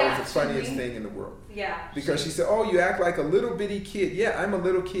thought that was the funniest thing in the world. Yeah. Because she said, "Oh, you act like a little bitty kid." Yeah, I'm a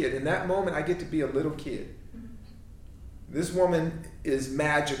little kid. In that moment, I get to be a little kid. This woman is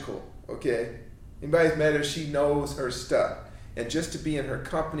magical, okay? Anybody's met her, she knows her stuff. And just to be in her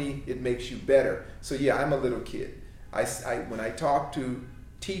company, it makes you better. So yeah, I'm a little kid. When I talk to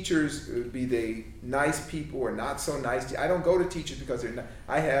teachers, be they nice people or not so nice, I don't go to teachers because they're not.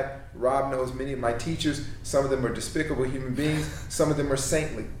 Rob knows many of my teachers. Some of them are despicable human beings. Some of them are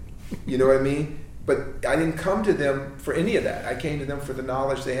saintly. You know what I mean? But I didn't come to them for any of that. I came to them for the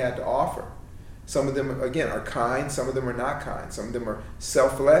knowledge they had to offer. Some of them, again, are kind. Some of them are not kind. Some of them are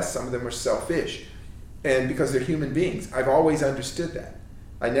selfless. Some of them are selfish. And because they're human beings. I've always understood that.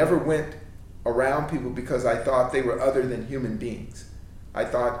 I never went around people because I thought they were other than human beings. I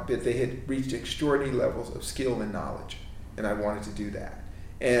thought that they had reached extraordinary levels of skill and knowledge, and I wanted to do that.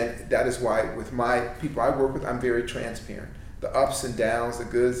 And that is why with my people I work with, I'm very transparent. The ups and downs, the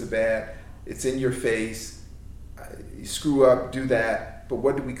goods, the bad, it's in your face. You screw up, do that, but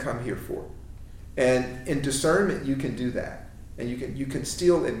what do we come here for? And in discernment, you can do that. And you can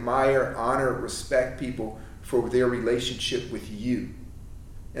still admire, honor, respect people for their relationship with you.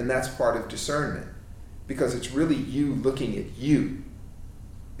 And that's part of discernment, because it's really you looking at you.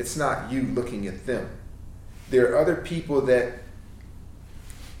 It's not you looking at them. There are other people that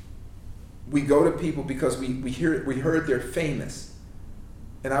we go to people because we heard they're famous.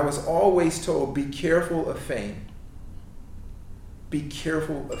 And I was always told, be careful of fame. Be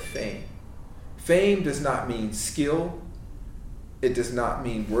careful of fame. Fame does not mean skill. It does not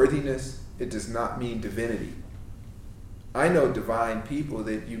mean worthiness. It does not mean divinity. I know divine people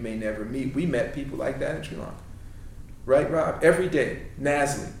that you may never meet. We met people like that in Sri Lanka. Right, Rob? Every day.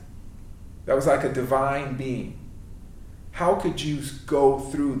 Nasli. That was like a divine being. How could you go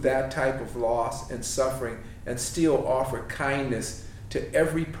through that type of loss and suffering and still offer kindness to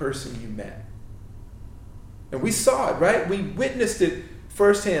every person you met? And we saw it, right? We witnessed it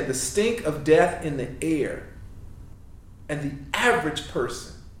firsthand, the stink of death in the air. And the average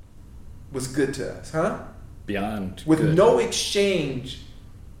person was good to us, huh? Beyond with good. No exchange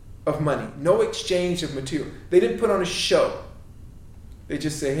of money, no exchange of material. They didn't put on a show. They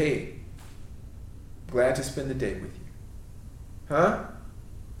just say, hey, glad to spend the day with you. Huh?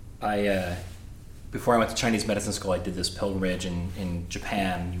 Before I went to Chinese medicine school, I did this pilgrimage in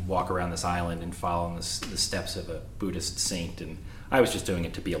Japan. You walk around this island and follow the steps of a Buddhist saint, and I was just doing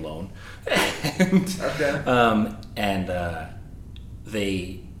it to be alone.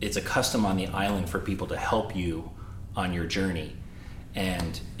 It's a custom on the island for people to help you on your journey.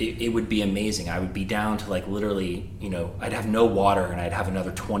 And it would be amazing. I would be down to like literally, I'd have no water and I'd have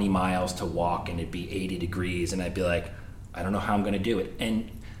another 20 miles to walk and it'd be 80 degrees. And I'd be like, I don't know how I'm going to do it.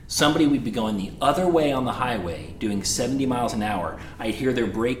 And somebody would be going the other way on the highway, doing 70 miles an hour. I'd hear their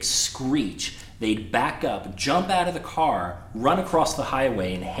brakes screech. They'd back up, jump out of the car, run across the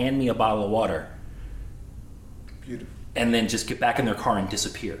highway, and hand me a bottle of water. Beautiful. And then just get back in their car and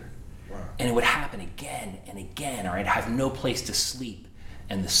disappear. Wow. And it would happen again and again, or I'd have no place to sleep.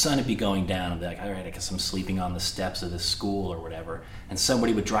 And the sun would be going down, and be like, all right, I guess I'm sleeping on the steps of this school or whatever. And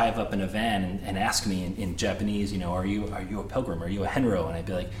somebody would drive up in a van and ask me in Japanese, are you a pilgrim? Are you a henro? And I'd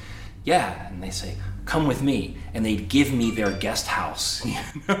be like, yeah. And they say, come with me. And they'd give me their guest house,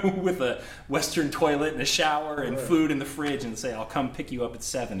 with a Western toilet and a shower and food in the fridge, and say, I'll come pick you up at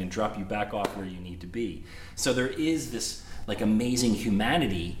 7 and drop you back off where you need to be. So there is this like amazing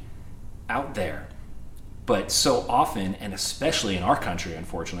humanity out there. But so often, and especially in our country,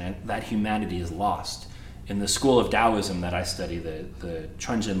 unfortunately, that humanity is lost. In the school of Taoism that I study, the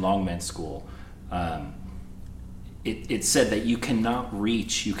Chunjin Longmen school, it said that you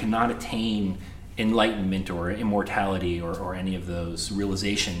cannot attain enlightenment or immortality or any of those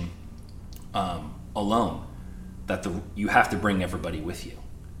realization alone. That you have to bring everybody with you.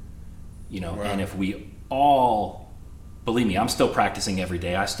 Wow. And if we all, believe me, I'm still practicing every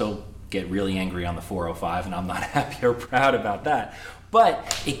day. I still get really angry on the 405, and I'm not happy or proud about that.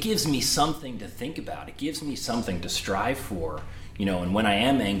 But it gives me something to think about. It gives me something to strive for, and when I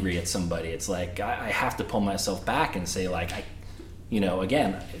am angry at somebody, it's like I have to pull myself back and say, like,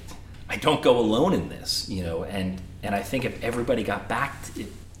 again, I don't go alone in this, and I think if everybody got back to,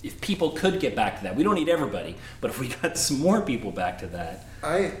 if people could get back to that, we don't need everybody, but if we got some more people back to that.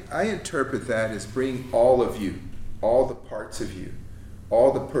 I interpret that as bring all of you, all the parts of you,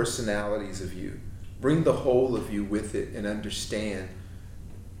 all the personalities of you, bring the whole of you with it and understand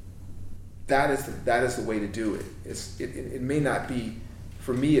that is the way to do it. It may not be,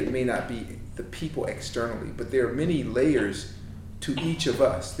 for me, it may not be the people externally, but there are many layers to each of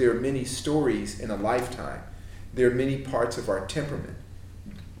us. There are many stories in a lifetime. There are many parts of our temperament.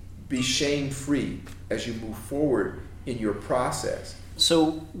 Be shame-free as you move forward in your process.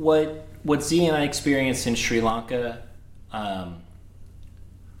 So what Z and I experienced in Sri Lanka,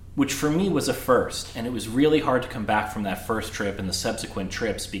 which for me was a first, and it was really hard to come back from that first trip and the subsequent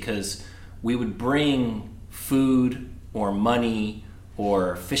trips, because we would bring food or money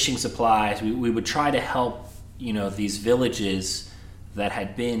or fishing supplies. We would try to help, these villages that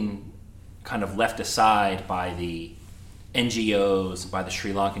had been kind of left aside by the NGOs, by the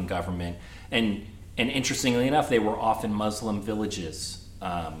Sri Lankan government. And interestingly enough, they were often Muslim villages.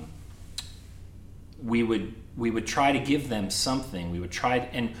 We would try to give them something.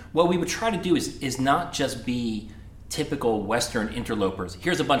 And what we would try to do is not just be typical Western interlopers.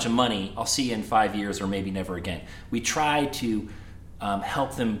 Here's a bunch of money, I'll see you in 5 years or maybe never again. We try to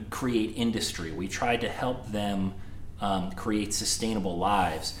help them create industry. We tried to help them create sustainable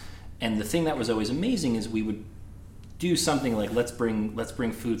lives. And the thing that was always amazing is we would do something like let's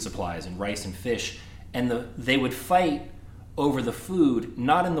bring food supplies and rice and fish, and they would fight over the food,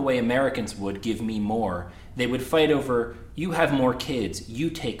 not in the way Americans would, give me more. They would fight over, you have more kids, you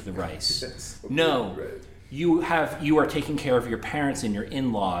take the rice. No, you are taking care of your parents and your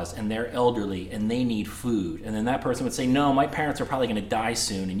in-laws, and they're elderly and they need food. And then that person would say, no, my parents are probably going to die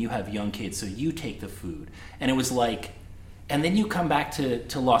soon and you have young kids, so you take the food. And it was like, and then you come back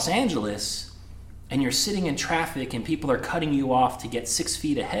to Los Angeles and you're sitting in traffic and people are cutting you off to get 6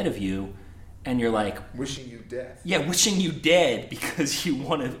 feet ahead of you, and you're like, wishing you death. Yeah, wishing you dead because you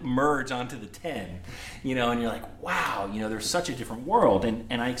want to merge onto the 10, and you're like, wow, there's such a different world.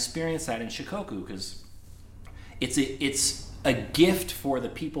 And I experienced that in Shikoku because it's a gift for the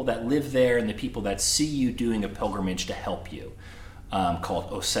people that live there and the people that see you doing a pilgrimage to help you,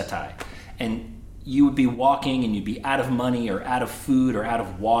 called Osetai. And you would be walking and you'd be out of money or out of food or out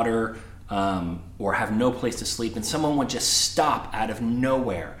of water, or have no place to sleep, and someone would just stop out of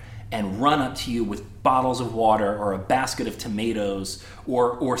nowhere and run up to you with bottles of water or a basket of tomatoes,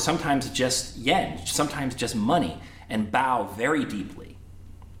 or sometimes just yen, sometimes just money, and bow very deeply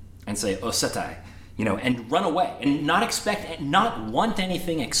and say, Osetai, and run away and not want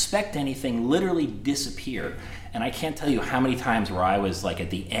anything, expect anything, literally disappear. And I can't tell you how many times where I was like at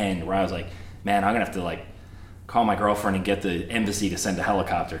the end, where I was like, man, I'm gonna have to like call my girlfriend and get the embassy to send a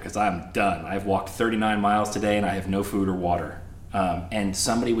helicopter because I'm done. I've walked 39 miles today and I have no food or water. And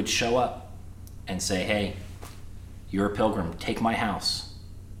somebody would show up and say, hey, you're a pilgrim, take my house,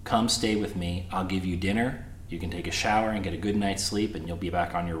 come stay with me, I'll give you dinner, you can take a shower and get a good night's sleep, and you'll be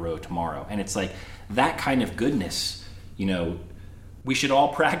back on your road tomorrow. And it's like that kind of goodness, we should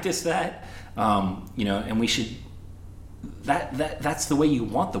all practice that, and we should, that's the way you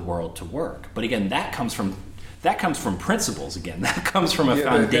want the world to work. But again, that comes from principles again. That comes from a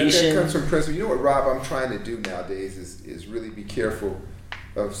foundation. That comes from principles. You know what, Rob, I'm trying to do nowadays is really be careful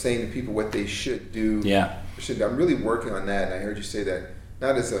of saying to people what they should do. Yeah. I'm really working on that, and I heard you say that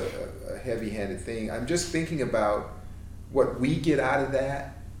not as a heavy-handed thing. I'm just thinking about what we get out of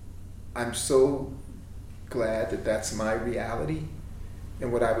that. I'm so glad that that's my reality.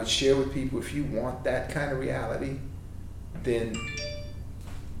 And what I would share with people, if you want that kind of reality, then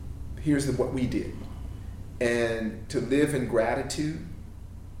here's what we did. And to live in gratitude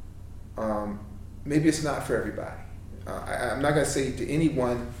maybe it's not for everybody. I'm not going to say to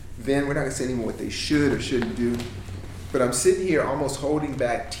anyone, then we're not going to say to anyone what they should or shouldn't do. But I'm sitting here almost holding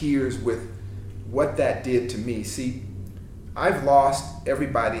back tears with what that did to me. See, I've lost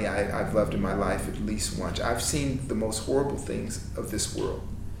everybody I've loved in my life at least once. I've seen the most horrible things of this world.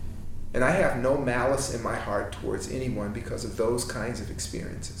 And I have no malice in my heart towards anyone because of those kinds of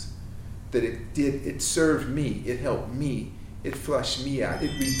experiences. That it served me, it helped me, it flushed me out,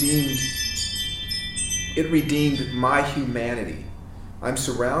 it redeemed my humanity. I'm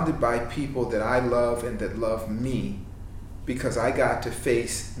surrounded by people that I love and that love me because I got to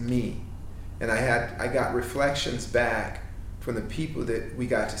face me. And I got reflections back from the people that we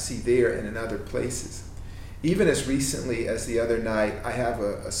got to see there and in other places. Even as recently as the other night, I have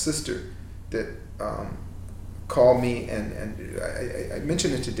a sister that called me, and I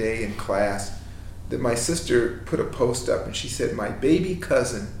mentioned it today in class, that my sister put a post up and she said, my baby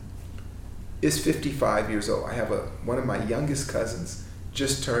cousin is 55 years old. I have one of my youngest cousins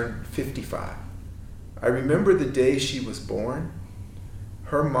just turned 55. I remember the day she was born.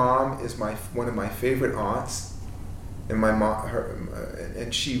 Her mom is one of my favorite aunts, and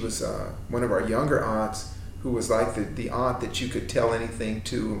and she was one of our younger aunts who was like the aunt that you could tell anything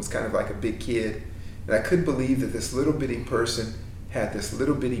to and was kind of like a big kid. And I couldn't believe that this little bitty person had this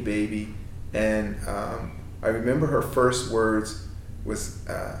little bitty baby. And I remember her first words was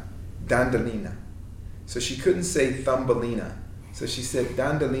Dandalina. So she couldn't say Thumbelina. So she said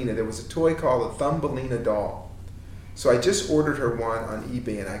Dandalina. There was a toy called a Thumbelina doll. So I just ordered her one on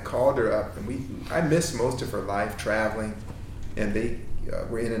eBay, and I called her up, and I missed most of her life traveling, and they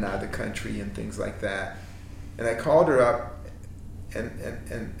were in and out of the country and things like that. And I called her up,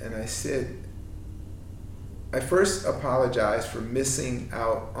 and I said, I first apologized for missing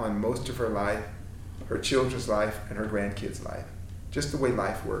out on most of her life, her children's life, and her grandkids' life, just the way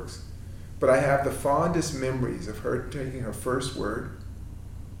life works. But I have the fondest memories of her taking her first word,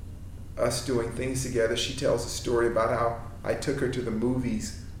 us doing things together. She tells a story about how I took her to the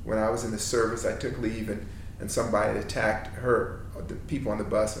movies when I was in the service. I took leave, and somebody attacked her, the people on the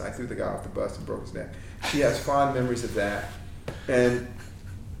bus, and I threw the guy off the bus and broke his neck. She has fond memories of that. And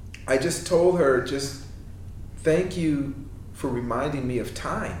I just told her, thank you for reminding me of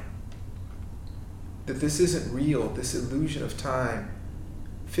time. That this isn't real, this illusion of time.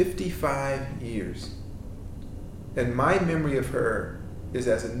 55 years. And my memory of her is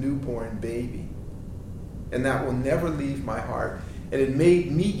as a newborn baby. And that will never leave my heart. And it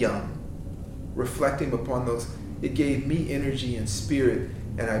made me young, reflecting upon those. It gave me energy and spirit.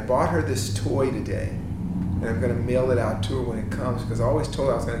 And I bought her this toy today. And I'm going to mail it out to her when it comes, because I always told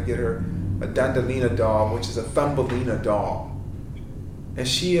her I was going to get her a Dandalina doll, which is a Thumbelina doll. And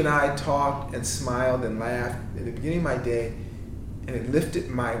she and I talked and smiled and laughed at the beginning of my day, and it lifted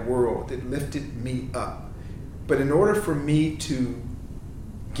my world. It lifted me up. But in order for me to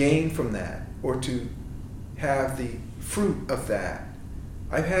gain from that, or to have the fruit of that,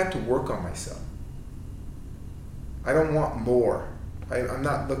 I've had to work on myself. I don't want more. I'm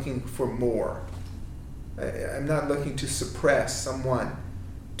not looking for more. I'm not looking to suppress someone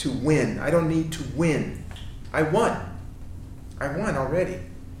to win. I don't need to win. I won already.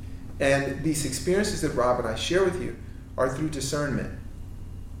 And these experiences that Rob and I share with you are through discernment,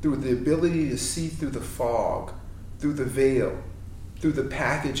 through the ability to see through the fog, through the veil, through the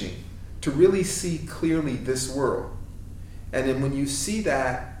packaging, to really see clearly this world. And then when you see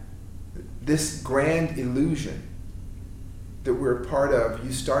that, this grand illusion that we're a part of,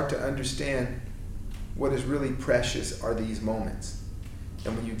 you start to understand what is really precious are these moments.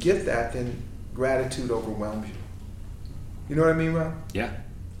 And when you get that, then gratitude overwhelms you. You know what I mean, Rob? Yeah.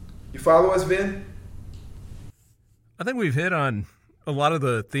 You follow us, Vin? I think we've hit on a lot of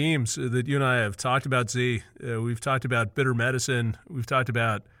the themes that you and I have talked about, Z. We've talked about bitter medicine. We've talked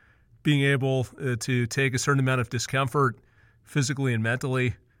about being able to take a certain amount of discomfort physically and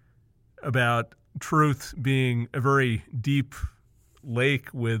mentally, about truth being a very deep lake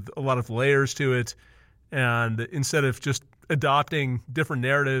with a lot of layers to it. And instead of just adopting different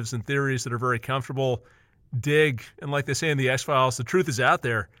narratives and theories that are very comfortable, dig. And like they say in the X-Files, the truth is out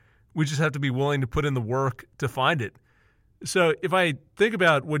there. We just have to be willing to put in the work to find it. So if I think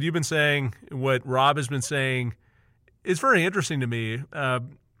about what you've been saying, what Rob has been saying, it's very interesting to me.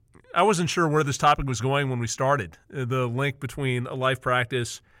 I wasn't sure where this topic was going when we started, the link between a life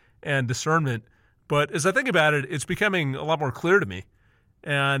practice and discernment. But as I think about it, it's becoming a lot more clear to me.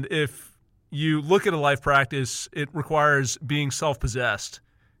 And if you look at a life practice, it requires being self-possessed,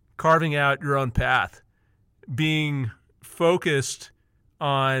 carving out your own path, being focused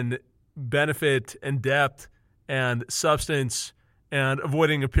on benefit and depth and substance, and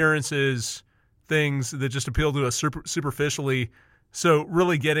avoiding appearances things that just appeal to us superficially. So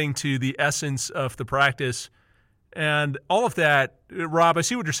really getting to the essence of the practice. And all of that, Rob, I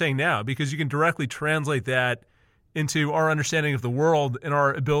see what you're saying now, because you can directly translate that into our understanding of the world and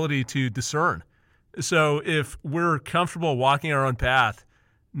our ability to discern. So if we're comfortable walking our own path,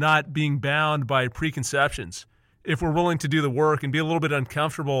 not being bound by preconceptions, if we're willing to do the work and be a little bit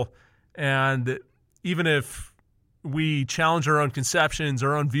uncomfortable, and even if we challenge our own conceptions,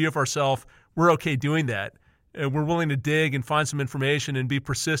 our own view of ourselves, we're okay doing that. We're willing to dig and find some information and be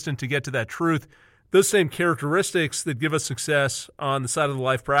persistent to get to that truth. Those same characteristics that give us success on the side of the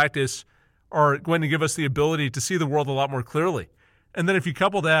life practice are going to give us the ability to see the world a lot more clearly. And then if you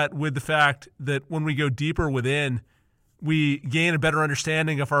couple that with the fact that when we go deeper within, we gain a better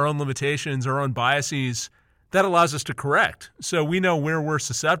understanding of our own limitations, our own biases, that allows us to correct. So we know where we're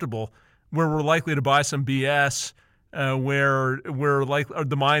susceptible, where we're likely to buy some BS, where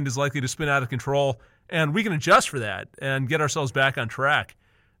the mind is likely to spin out of control, and we can adjust for that and get ourselves back on track.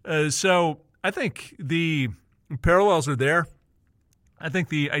 So I think the parallels are there. I think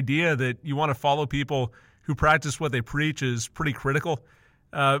the idea that you want to follow people who practice what they preach is pretty critical,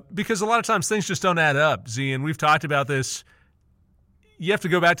 because a lot of times things just don't add up, Z, and we've talked about this. You have to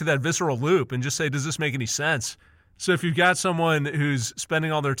go back to that visceral loop and just say, does this make any sense? So if you've got someone who's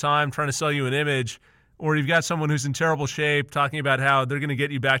spending all their time trying to sell you an image, or you've got someone who's in terrible shape talking about how they're going to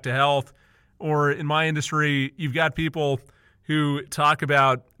get you back to health, or in my industry, you've got people who talk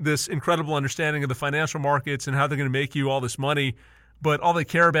about this incredible understanding of the financial markets and how they're going to make you all this money, but all they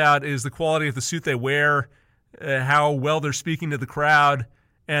care about is the quality of the suit they wear, how well they're speaking to the crowd,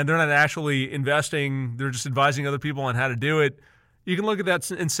 and they're not actually investing. They're just advising other people on how to do it. You can look at that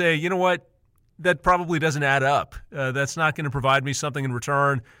and say, you know what, that probably doesn't add up. That's not going to provide me something in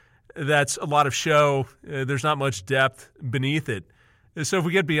return. That's a lot of show. There's not much depth beneath it. So if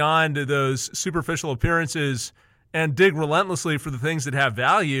we get beyond those superficial appearances and dig relentlessly for the things that have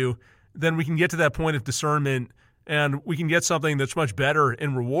value, then we can get to that point of discernment and we can get something that's much better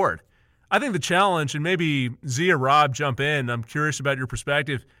in reward. I think the challenge, and maybe Z or Rob jump in, I'm curious about your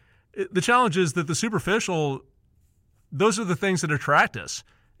perspective. The challenge is that the superficial, those are the things that attract us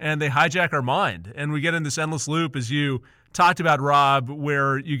and they hijack our mind. And we get in this endless loop, as you talked about, Rob,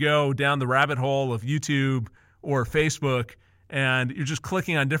 where you go down the rabbit hole of YouTube or Facebook and you're just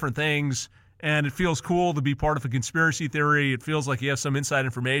clicking on different things and it feels cool to be part of a conspiracy theory. It feels like you have some inside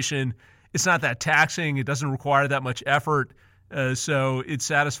information. It's not that taxing. It doesn't require that much effort. So it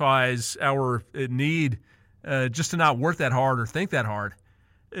satisfies our need just to not work that hard or think that hard.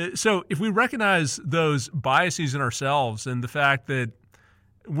 So if we recognize those biases in ourselves and the fact that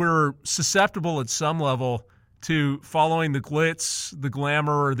we're susceptible at some level to following the glitz, the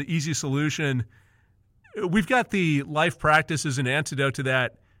glamour, or the easy solution, we've got the life practice as an antidote to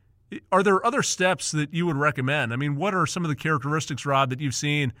that. Are there other steps that you would recommend? I mean, what are some of the characteristics, Rob, that you've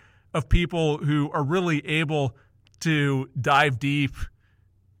seen of people who are really able to dive deep,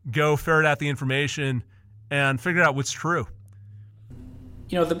 go ferret out the information, and figure out what's true?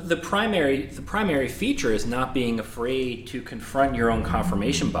 You know, the primary feature is not being afraid to confront your own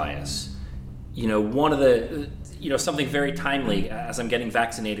confirmation bias. You know, one of the, something very timely as I'm getting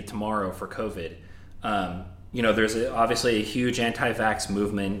vaccinated tomorrow for COVID. There's obviously a huge anti-vax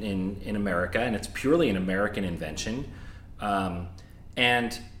movement in America, and it's purely an American invention.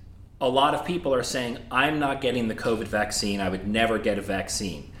 And a lot of people are saying, I'm not getting the COVID vaccine. I would never get a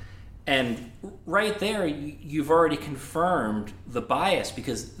vaccine. And right there, you've already confirmed the bias,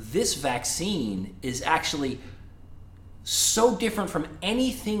 because this vaccine is actually so different from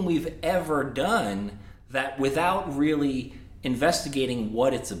anything we've ever done that without really investigating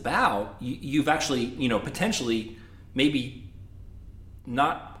what it's about, you've actually, potentially maybe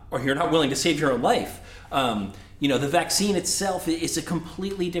not, or you're not willing to save your own life. The vaccine itself is a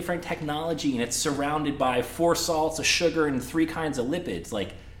completely different technology, and it's surrounded by 4 salts, a sugar, and 3 kinds of lipids.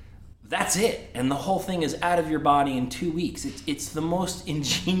 Like, that's it. And the whole thing is out of your body in 2 weeks. It's the most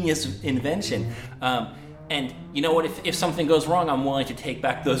ingenious invention. And you know what? If something goes wrong, I'm willing to take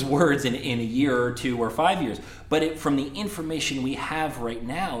back those words in a year or 2 or 5 years. But from the information we have right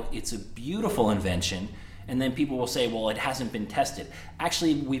now, it's a beautiful invention. And then people will say, well, it hasn't been tested.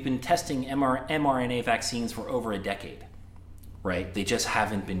 Actually, we've been testing mRNA vaccines for over a decade, right? They just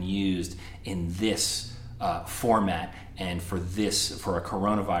haven't been used in this format and for a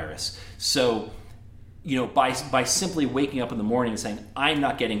coronavirus. So, by simply waking up in the morning and saying, I'm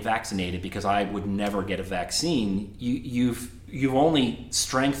not getting vaccinated because I would never get a vaccine, you've only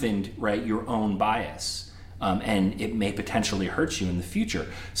strengthened, right, your own bias. and it may potentially hurt you in the future.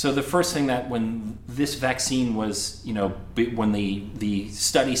 So the first thing that when this vaccine was, when the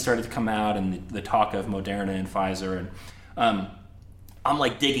study started to come out and the talk of Moderna and Pfizer, and I'm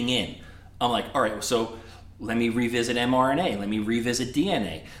like digging in. I'm like, all right, so let me revisit mRNA. Let me revisit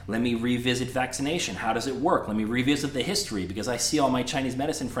DNA. Let me revisit vaccination. How does it work? Let me revisit the history, because I see all my Chinese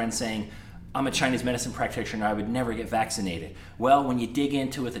medicine friends saying, I'm a Chinese medicine practitioner, I would never get vaccinated. Well, when you dig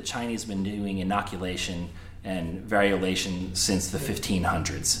into it, the Chinese have been doing inoculation and variolation since the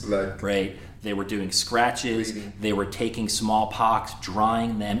 1500s, right? They were doing scratches, they were taking smallpox,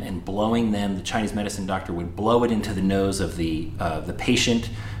 drying them and blowing them. The Chinese medicine doctor would blow it into the nose of the patient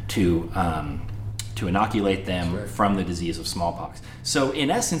to inoculate them from the disease of smallpox. So in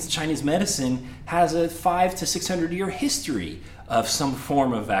essence, Chinese medicine has a 500 to 600 year history of some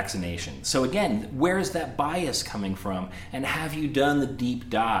form of vaccination. So again, where is that bias coming from? And have you done the deep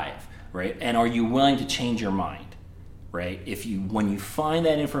dive, right? And are you willing to change your mind, right? When you find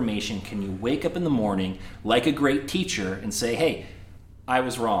that information, can you wake up in the morning like a great teacher and say, hey, I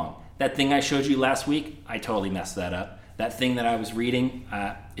was wrong. That thing I showed you last week, I totally messed that up. That thing that I was reading,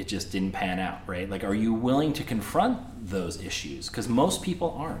 it just didn't pan out, right? Like, are you willing to confront those issues? Because most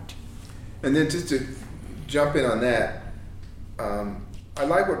people aren't. And then just to jump in on that, I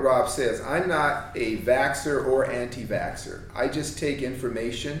like what Rob says. I'm not a vaxxer or anti-vaxxer. I just take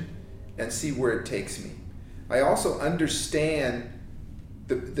information and see where it takes me. I also understand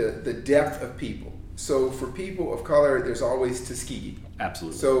the depth of people. So for people of color, there's always Tuskegee.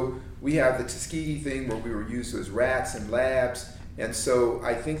 Absolutely. So we have the Tuskegee thing where we were used as rats in labs. And so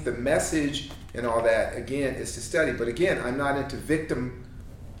I think the message and all that, again, is to study. But again, I'm not into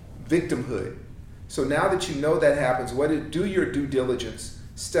victimhood. So now that you know that happens, do your due diligence,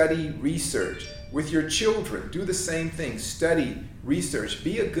 study, research. With your children, do the same thing. Study, research,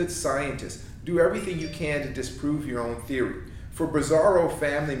 be a good scientist. Do everything you can to disprove your own theory. For bizarro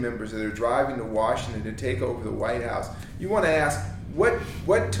family members that are driving to Washington to take over the White House, you want to ask,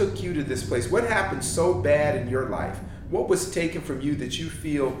 what took you to this place? What happened so bad in your life? What was taken from you that you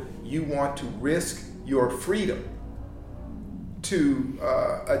feel you want to risk your freedom to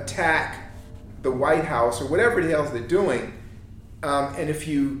attack the White House or whatever the hell they're doing? And if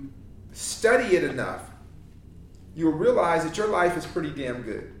you study it enough, you'll realize that your life is pretty damn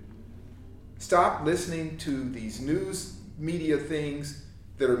good. Stop listening to these news media things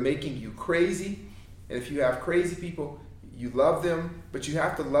that are making you crazy. And if you have crazy people, you love them, but you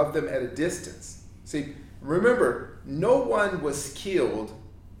have to love them at a distance. See, remember, no one was killed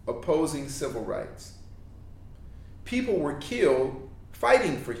opposing civil rights. People were killed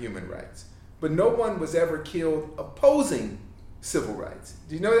fighting for human rights, but no one was ever killed opposing civil rights.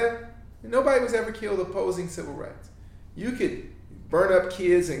 Do you know that? Nobody was ever killed opposing civil rights. You could burn up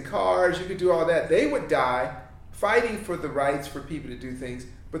kids in cars, you could do all that. They would die fighting for the rights for people to do things,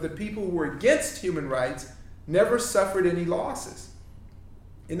 but the people who were against human rights never suffered any losses.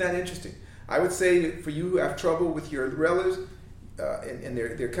 Isn't that interesting? I would say that for you who have trouble with your relatives, and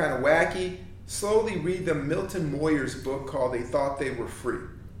they're kind of wacky, slowly read the Milton Moyer's book called They Thought They Were Free,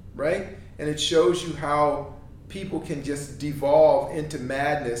 right? And it shows you how people can just devolve into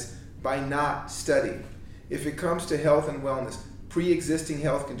madness by not studying. If it comes to health and wellness, pre-existing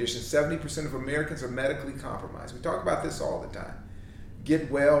health conditions, 70% of Americans are medically compromised. We talk about this all the time. Get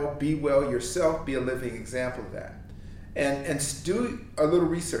well, be well yourself, be a living example of that. And do a little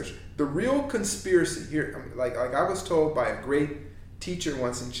research. The real conspiracy here, like I was told by a great teacher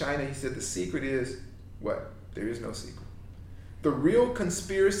once in China, he said the secret is what? There is no secret. The real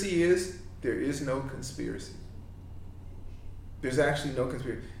conspiracy is there is no conspiracy. There's actually no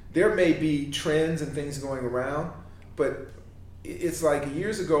conspiracy. There may be trends and things going around, but it's like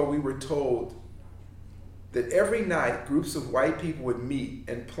years ago we were told that every night groups of white people would meet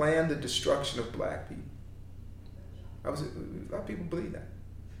and plan the destruction of black people. A lot of people believe that.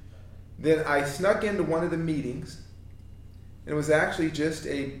 Then I snuck into one of the meetings, and it was actually just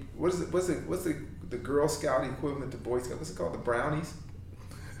what's the Girl Scout equivalent to Boy Scout? What's it called? The Brownies?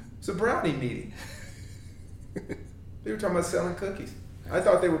 It's a brownie meeting. They were talking about selling cookies. I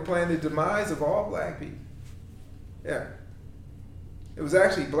thought they were planning the demise of all black people. Yeah. It was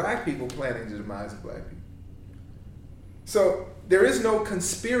actually black people planning the demise of black people. So there is no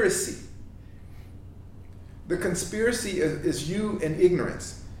conspiracy. The conspiracy is you and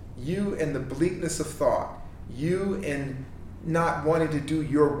ignorance, you and the bleakness of thought, you and not wanting to do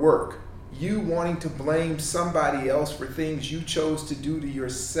your work, you wanting to blame somebody else for things you chose to do to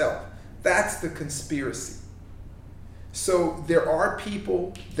yourself. That's the conspiracy. So there are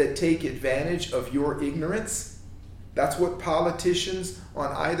people that take advantage of your ignorance That's what politicians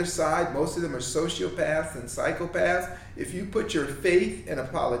on either side, most of them are sociopaths and psychopaths. If you put your faith in a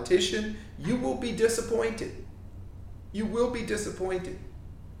politician, you will be disappointed. You will be disappointed.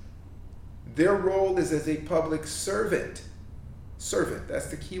 Their role is as a public servant. Servant, that's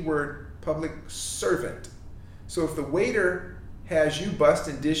the key word, public servant. So if the waiter has you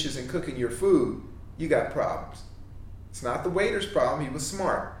busting dishes and cooking your food, you got problems. It's not the waiter's problem, he was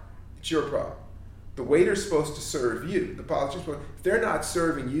smart. It's your problem. The waiter's supposed to serve you. The politician's if they're not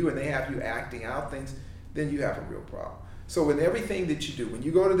serving you and they have you acting out things, then you have a real problem. So in everything that you do, when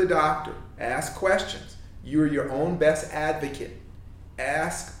you go to the doctor, ask questions. You're your own best advocate.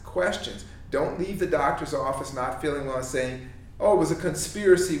 Ask questions. Don't leave the doctor's office not feeling well and saying, oh, it was a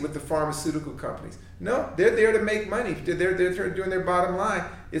conspiracy with the pharmaceutical companies. No, they're there to make money. They're doing their bottom line.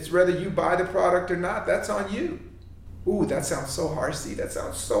 It's whether you buy the product or not. That's on you. Ooh, that sounds so harsh. See, that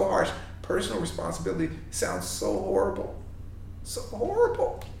sounds so harsh. Personal responsibility sounds so horrible. So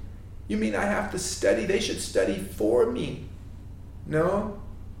horrible. You mean I have to study? They should study for me. No,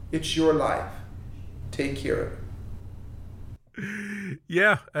 it's your life. Take care of it.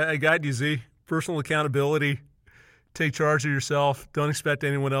 Yeah, I got you, Z. Personal accountability. Take charge of yourself. Don't expect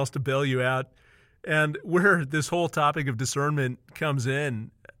anyone else to bail you out. And where this whole topic of discernment comes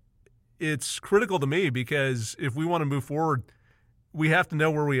in, it's critical to me because if we want to move forward, we have to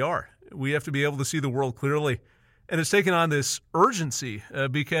know where we are. We have to be able to see the world clearly. And it's taken on this urgency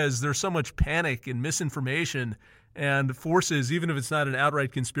because there's so much panic and misinformation and forces, even if it's not an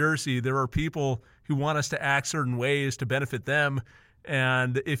outright conspiracy, there are people who want us to act certain ways to benefit them.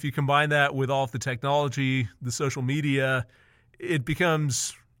 And if you combine that with all of the technology, the social media, it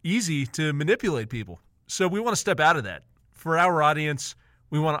becomes easy to manipulate people. So we want to step out of that. For our audience,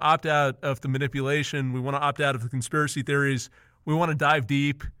 we want to opt out of the manipulation. We want to opt out of the conspiracy theories. We want to dive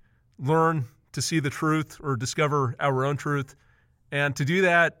deep, learn to see the truth or discover our own truth. And to do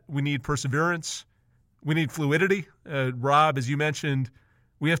that, we need perseverance. We need fluidity. Rob, as you mentioned,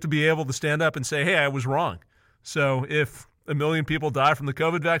 we have to be able to stand up and say, hey, I was wrong. So if 1 million people die from the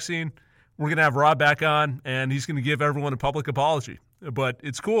COVID vaccine, we're going to have Rob back on, and he's going to give everyone a public apology. But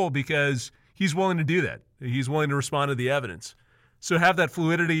it's cool because he's willing to do that. He's willing to respond to the evidence. So have that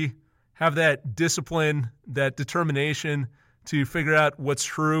fluidity, have that discipline, that determination to figure out what's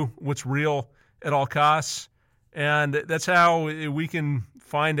true, what's real at all costs. And that's how we can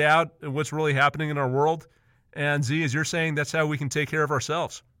find out what's really happening in our world. And Z, as you're saying, that's how we can take care of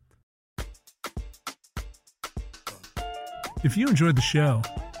ourselves. If you enjoyed the show,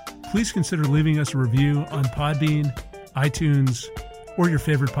 please consider leaving us a review on Podbean, iTunes, or your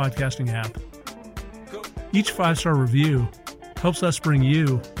favorite podcasting app. Each 5-star review helps us bring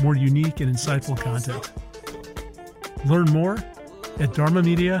you more unique and insightful content. Learn more at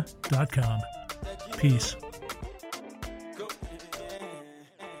dharmamedia.com. Peace.